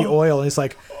slips in the oil and it's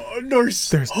like,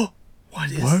 there's what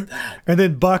is that? And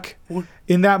then Buck,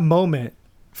 in that moment,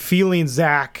 feeling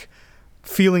Zach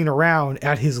feeling around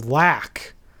at his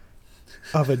lack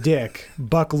of a dick,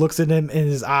 Buck looks at him in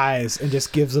his eyes and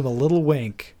just gives him a little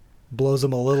wink, blows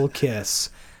him a little kiss,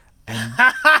 and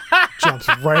jumps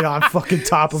right on fucking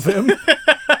top of him.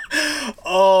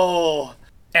 Oh,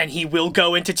 and he will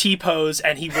go into T-pose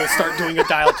and he will start doing a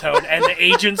dial tone and the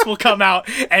agents will come out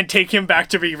and take him back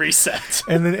to be reset.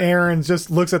 And then Aaron just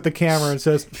looks at the camera and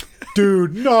says,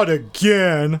 dude, not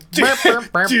again. Dude.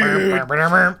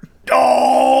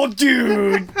 Oh,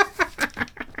 dude.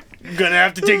 I'm gonna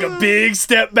have to take a big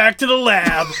step back to the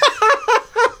lab. Is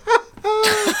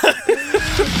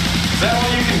that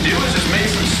all you can do is just make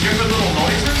some stupid little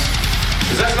noises?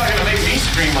 Because that's not gonna make me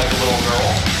scream like a little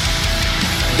girl.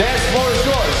 Dance floor is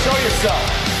yours. Show yourself.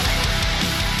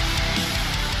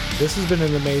 This has been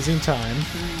an amazing time.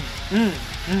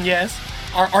 Yes.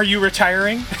 Are you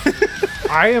retiring?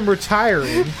 I am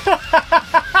retiring.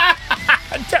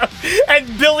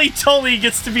 And Billy Tully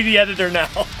gets to be the editor now.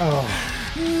 Oh.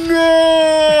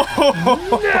 No!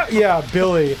 Yeah,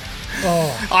 Billy.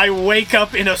 Oh. I wake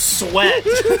up in a sweat.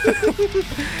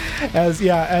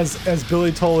 As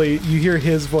Billy Tully, you hear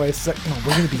his voice. Like, oh,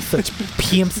 we're gonna be such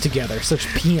pimps together, such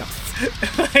pimps.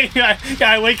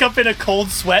 I wake up in a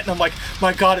cold sweat and I'm like,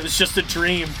 my God, it was just a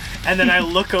dream. And then I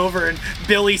look over and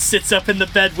Billy sits up in the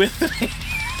bed with me.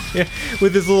 Yeah,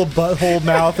 with his little butthole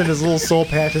mouth and his little soul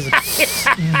patches.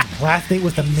 Last night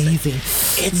was amazing.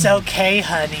 It's okay,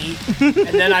 honey.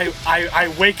 And then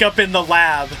I wake up in the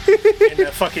lab in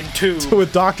a fucking tube.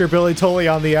 With Dr. Billy Tully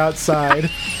on the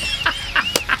outside.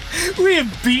 We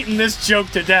have beaten this joke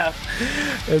to death.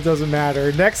 It doesn't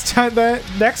matter. Next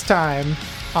time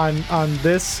on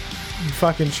this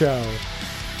fucking show,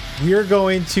 we're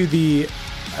going to the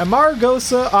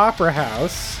Amargosa Opera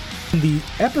House. The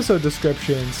episode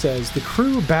description says the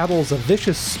crew battles a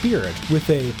vicious spirit with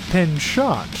a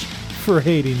penchant for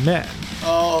hating men.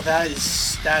 Oh,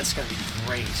 that's gonna be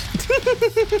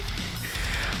great.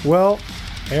 Well,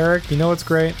 Eric, you know what's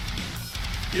great?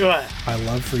 What? My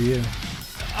love for you.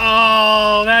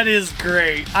 Oh, that is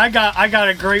great. I got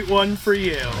a great one for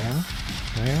you.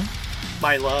 Yeah?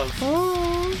 My love.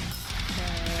 Oh.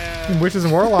 Witches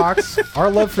and Warlocks,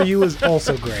 our love for you is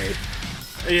also great.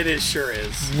 It sure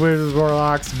is. Witches and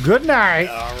Warlocks, good night.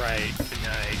 All right, good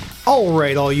night. All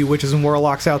right, all you witches and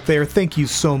warlocks out there, thank you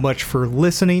so much for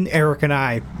listening. Eric and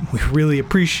I, we really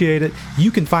appreciate it. You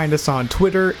can find us on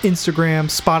Twitter, Instagram,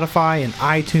 Spotify, and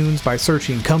iTunes by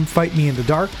searching Come Fight Me in the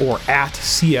Dark or at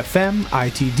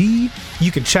CFMITD.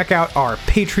 You can check out our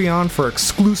Patreon for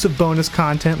exclusive bonus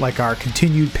content like our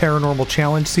continued Paranormal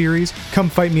Challenge series, Come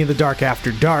Fight Me in the Dark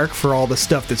After Dark for all the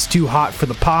stuff that's too hot for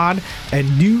the pod,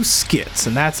 and new skits,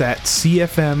 and that's at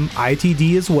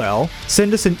CFMITD as well.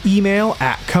 Send us an email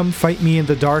at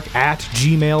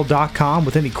comefightmeinthedark@gmail.com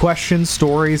with any questions,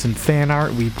 stories, and fan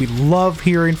art. We love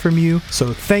hearing from you,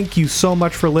 so thank you so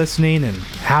much for listening, and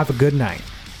have a good night.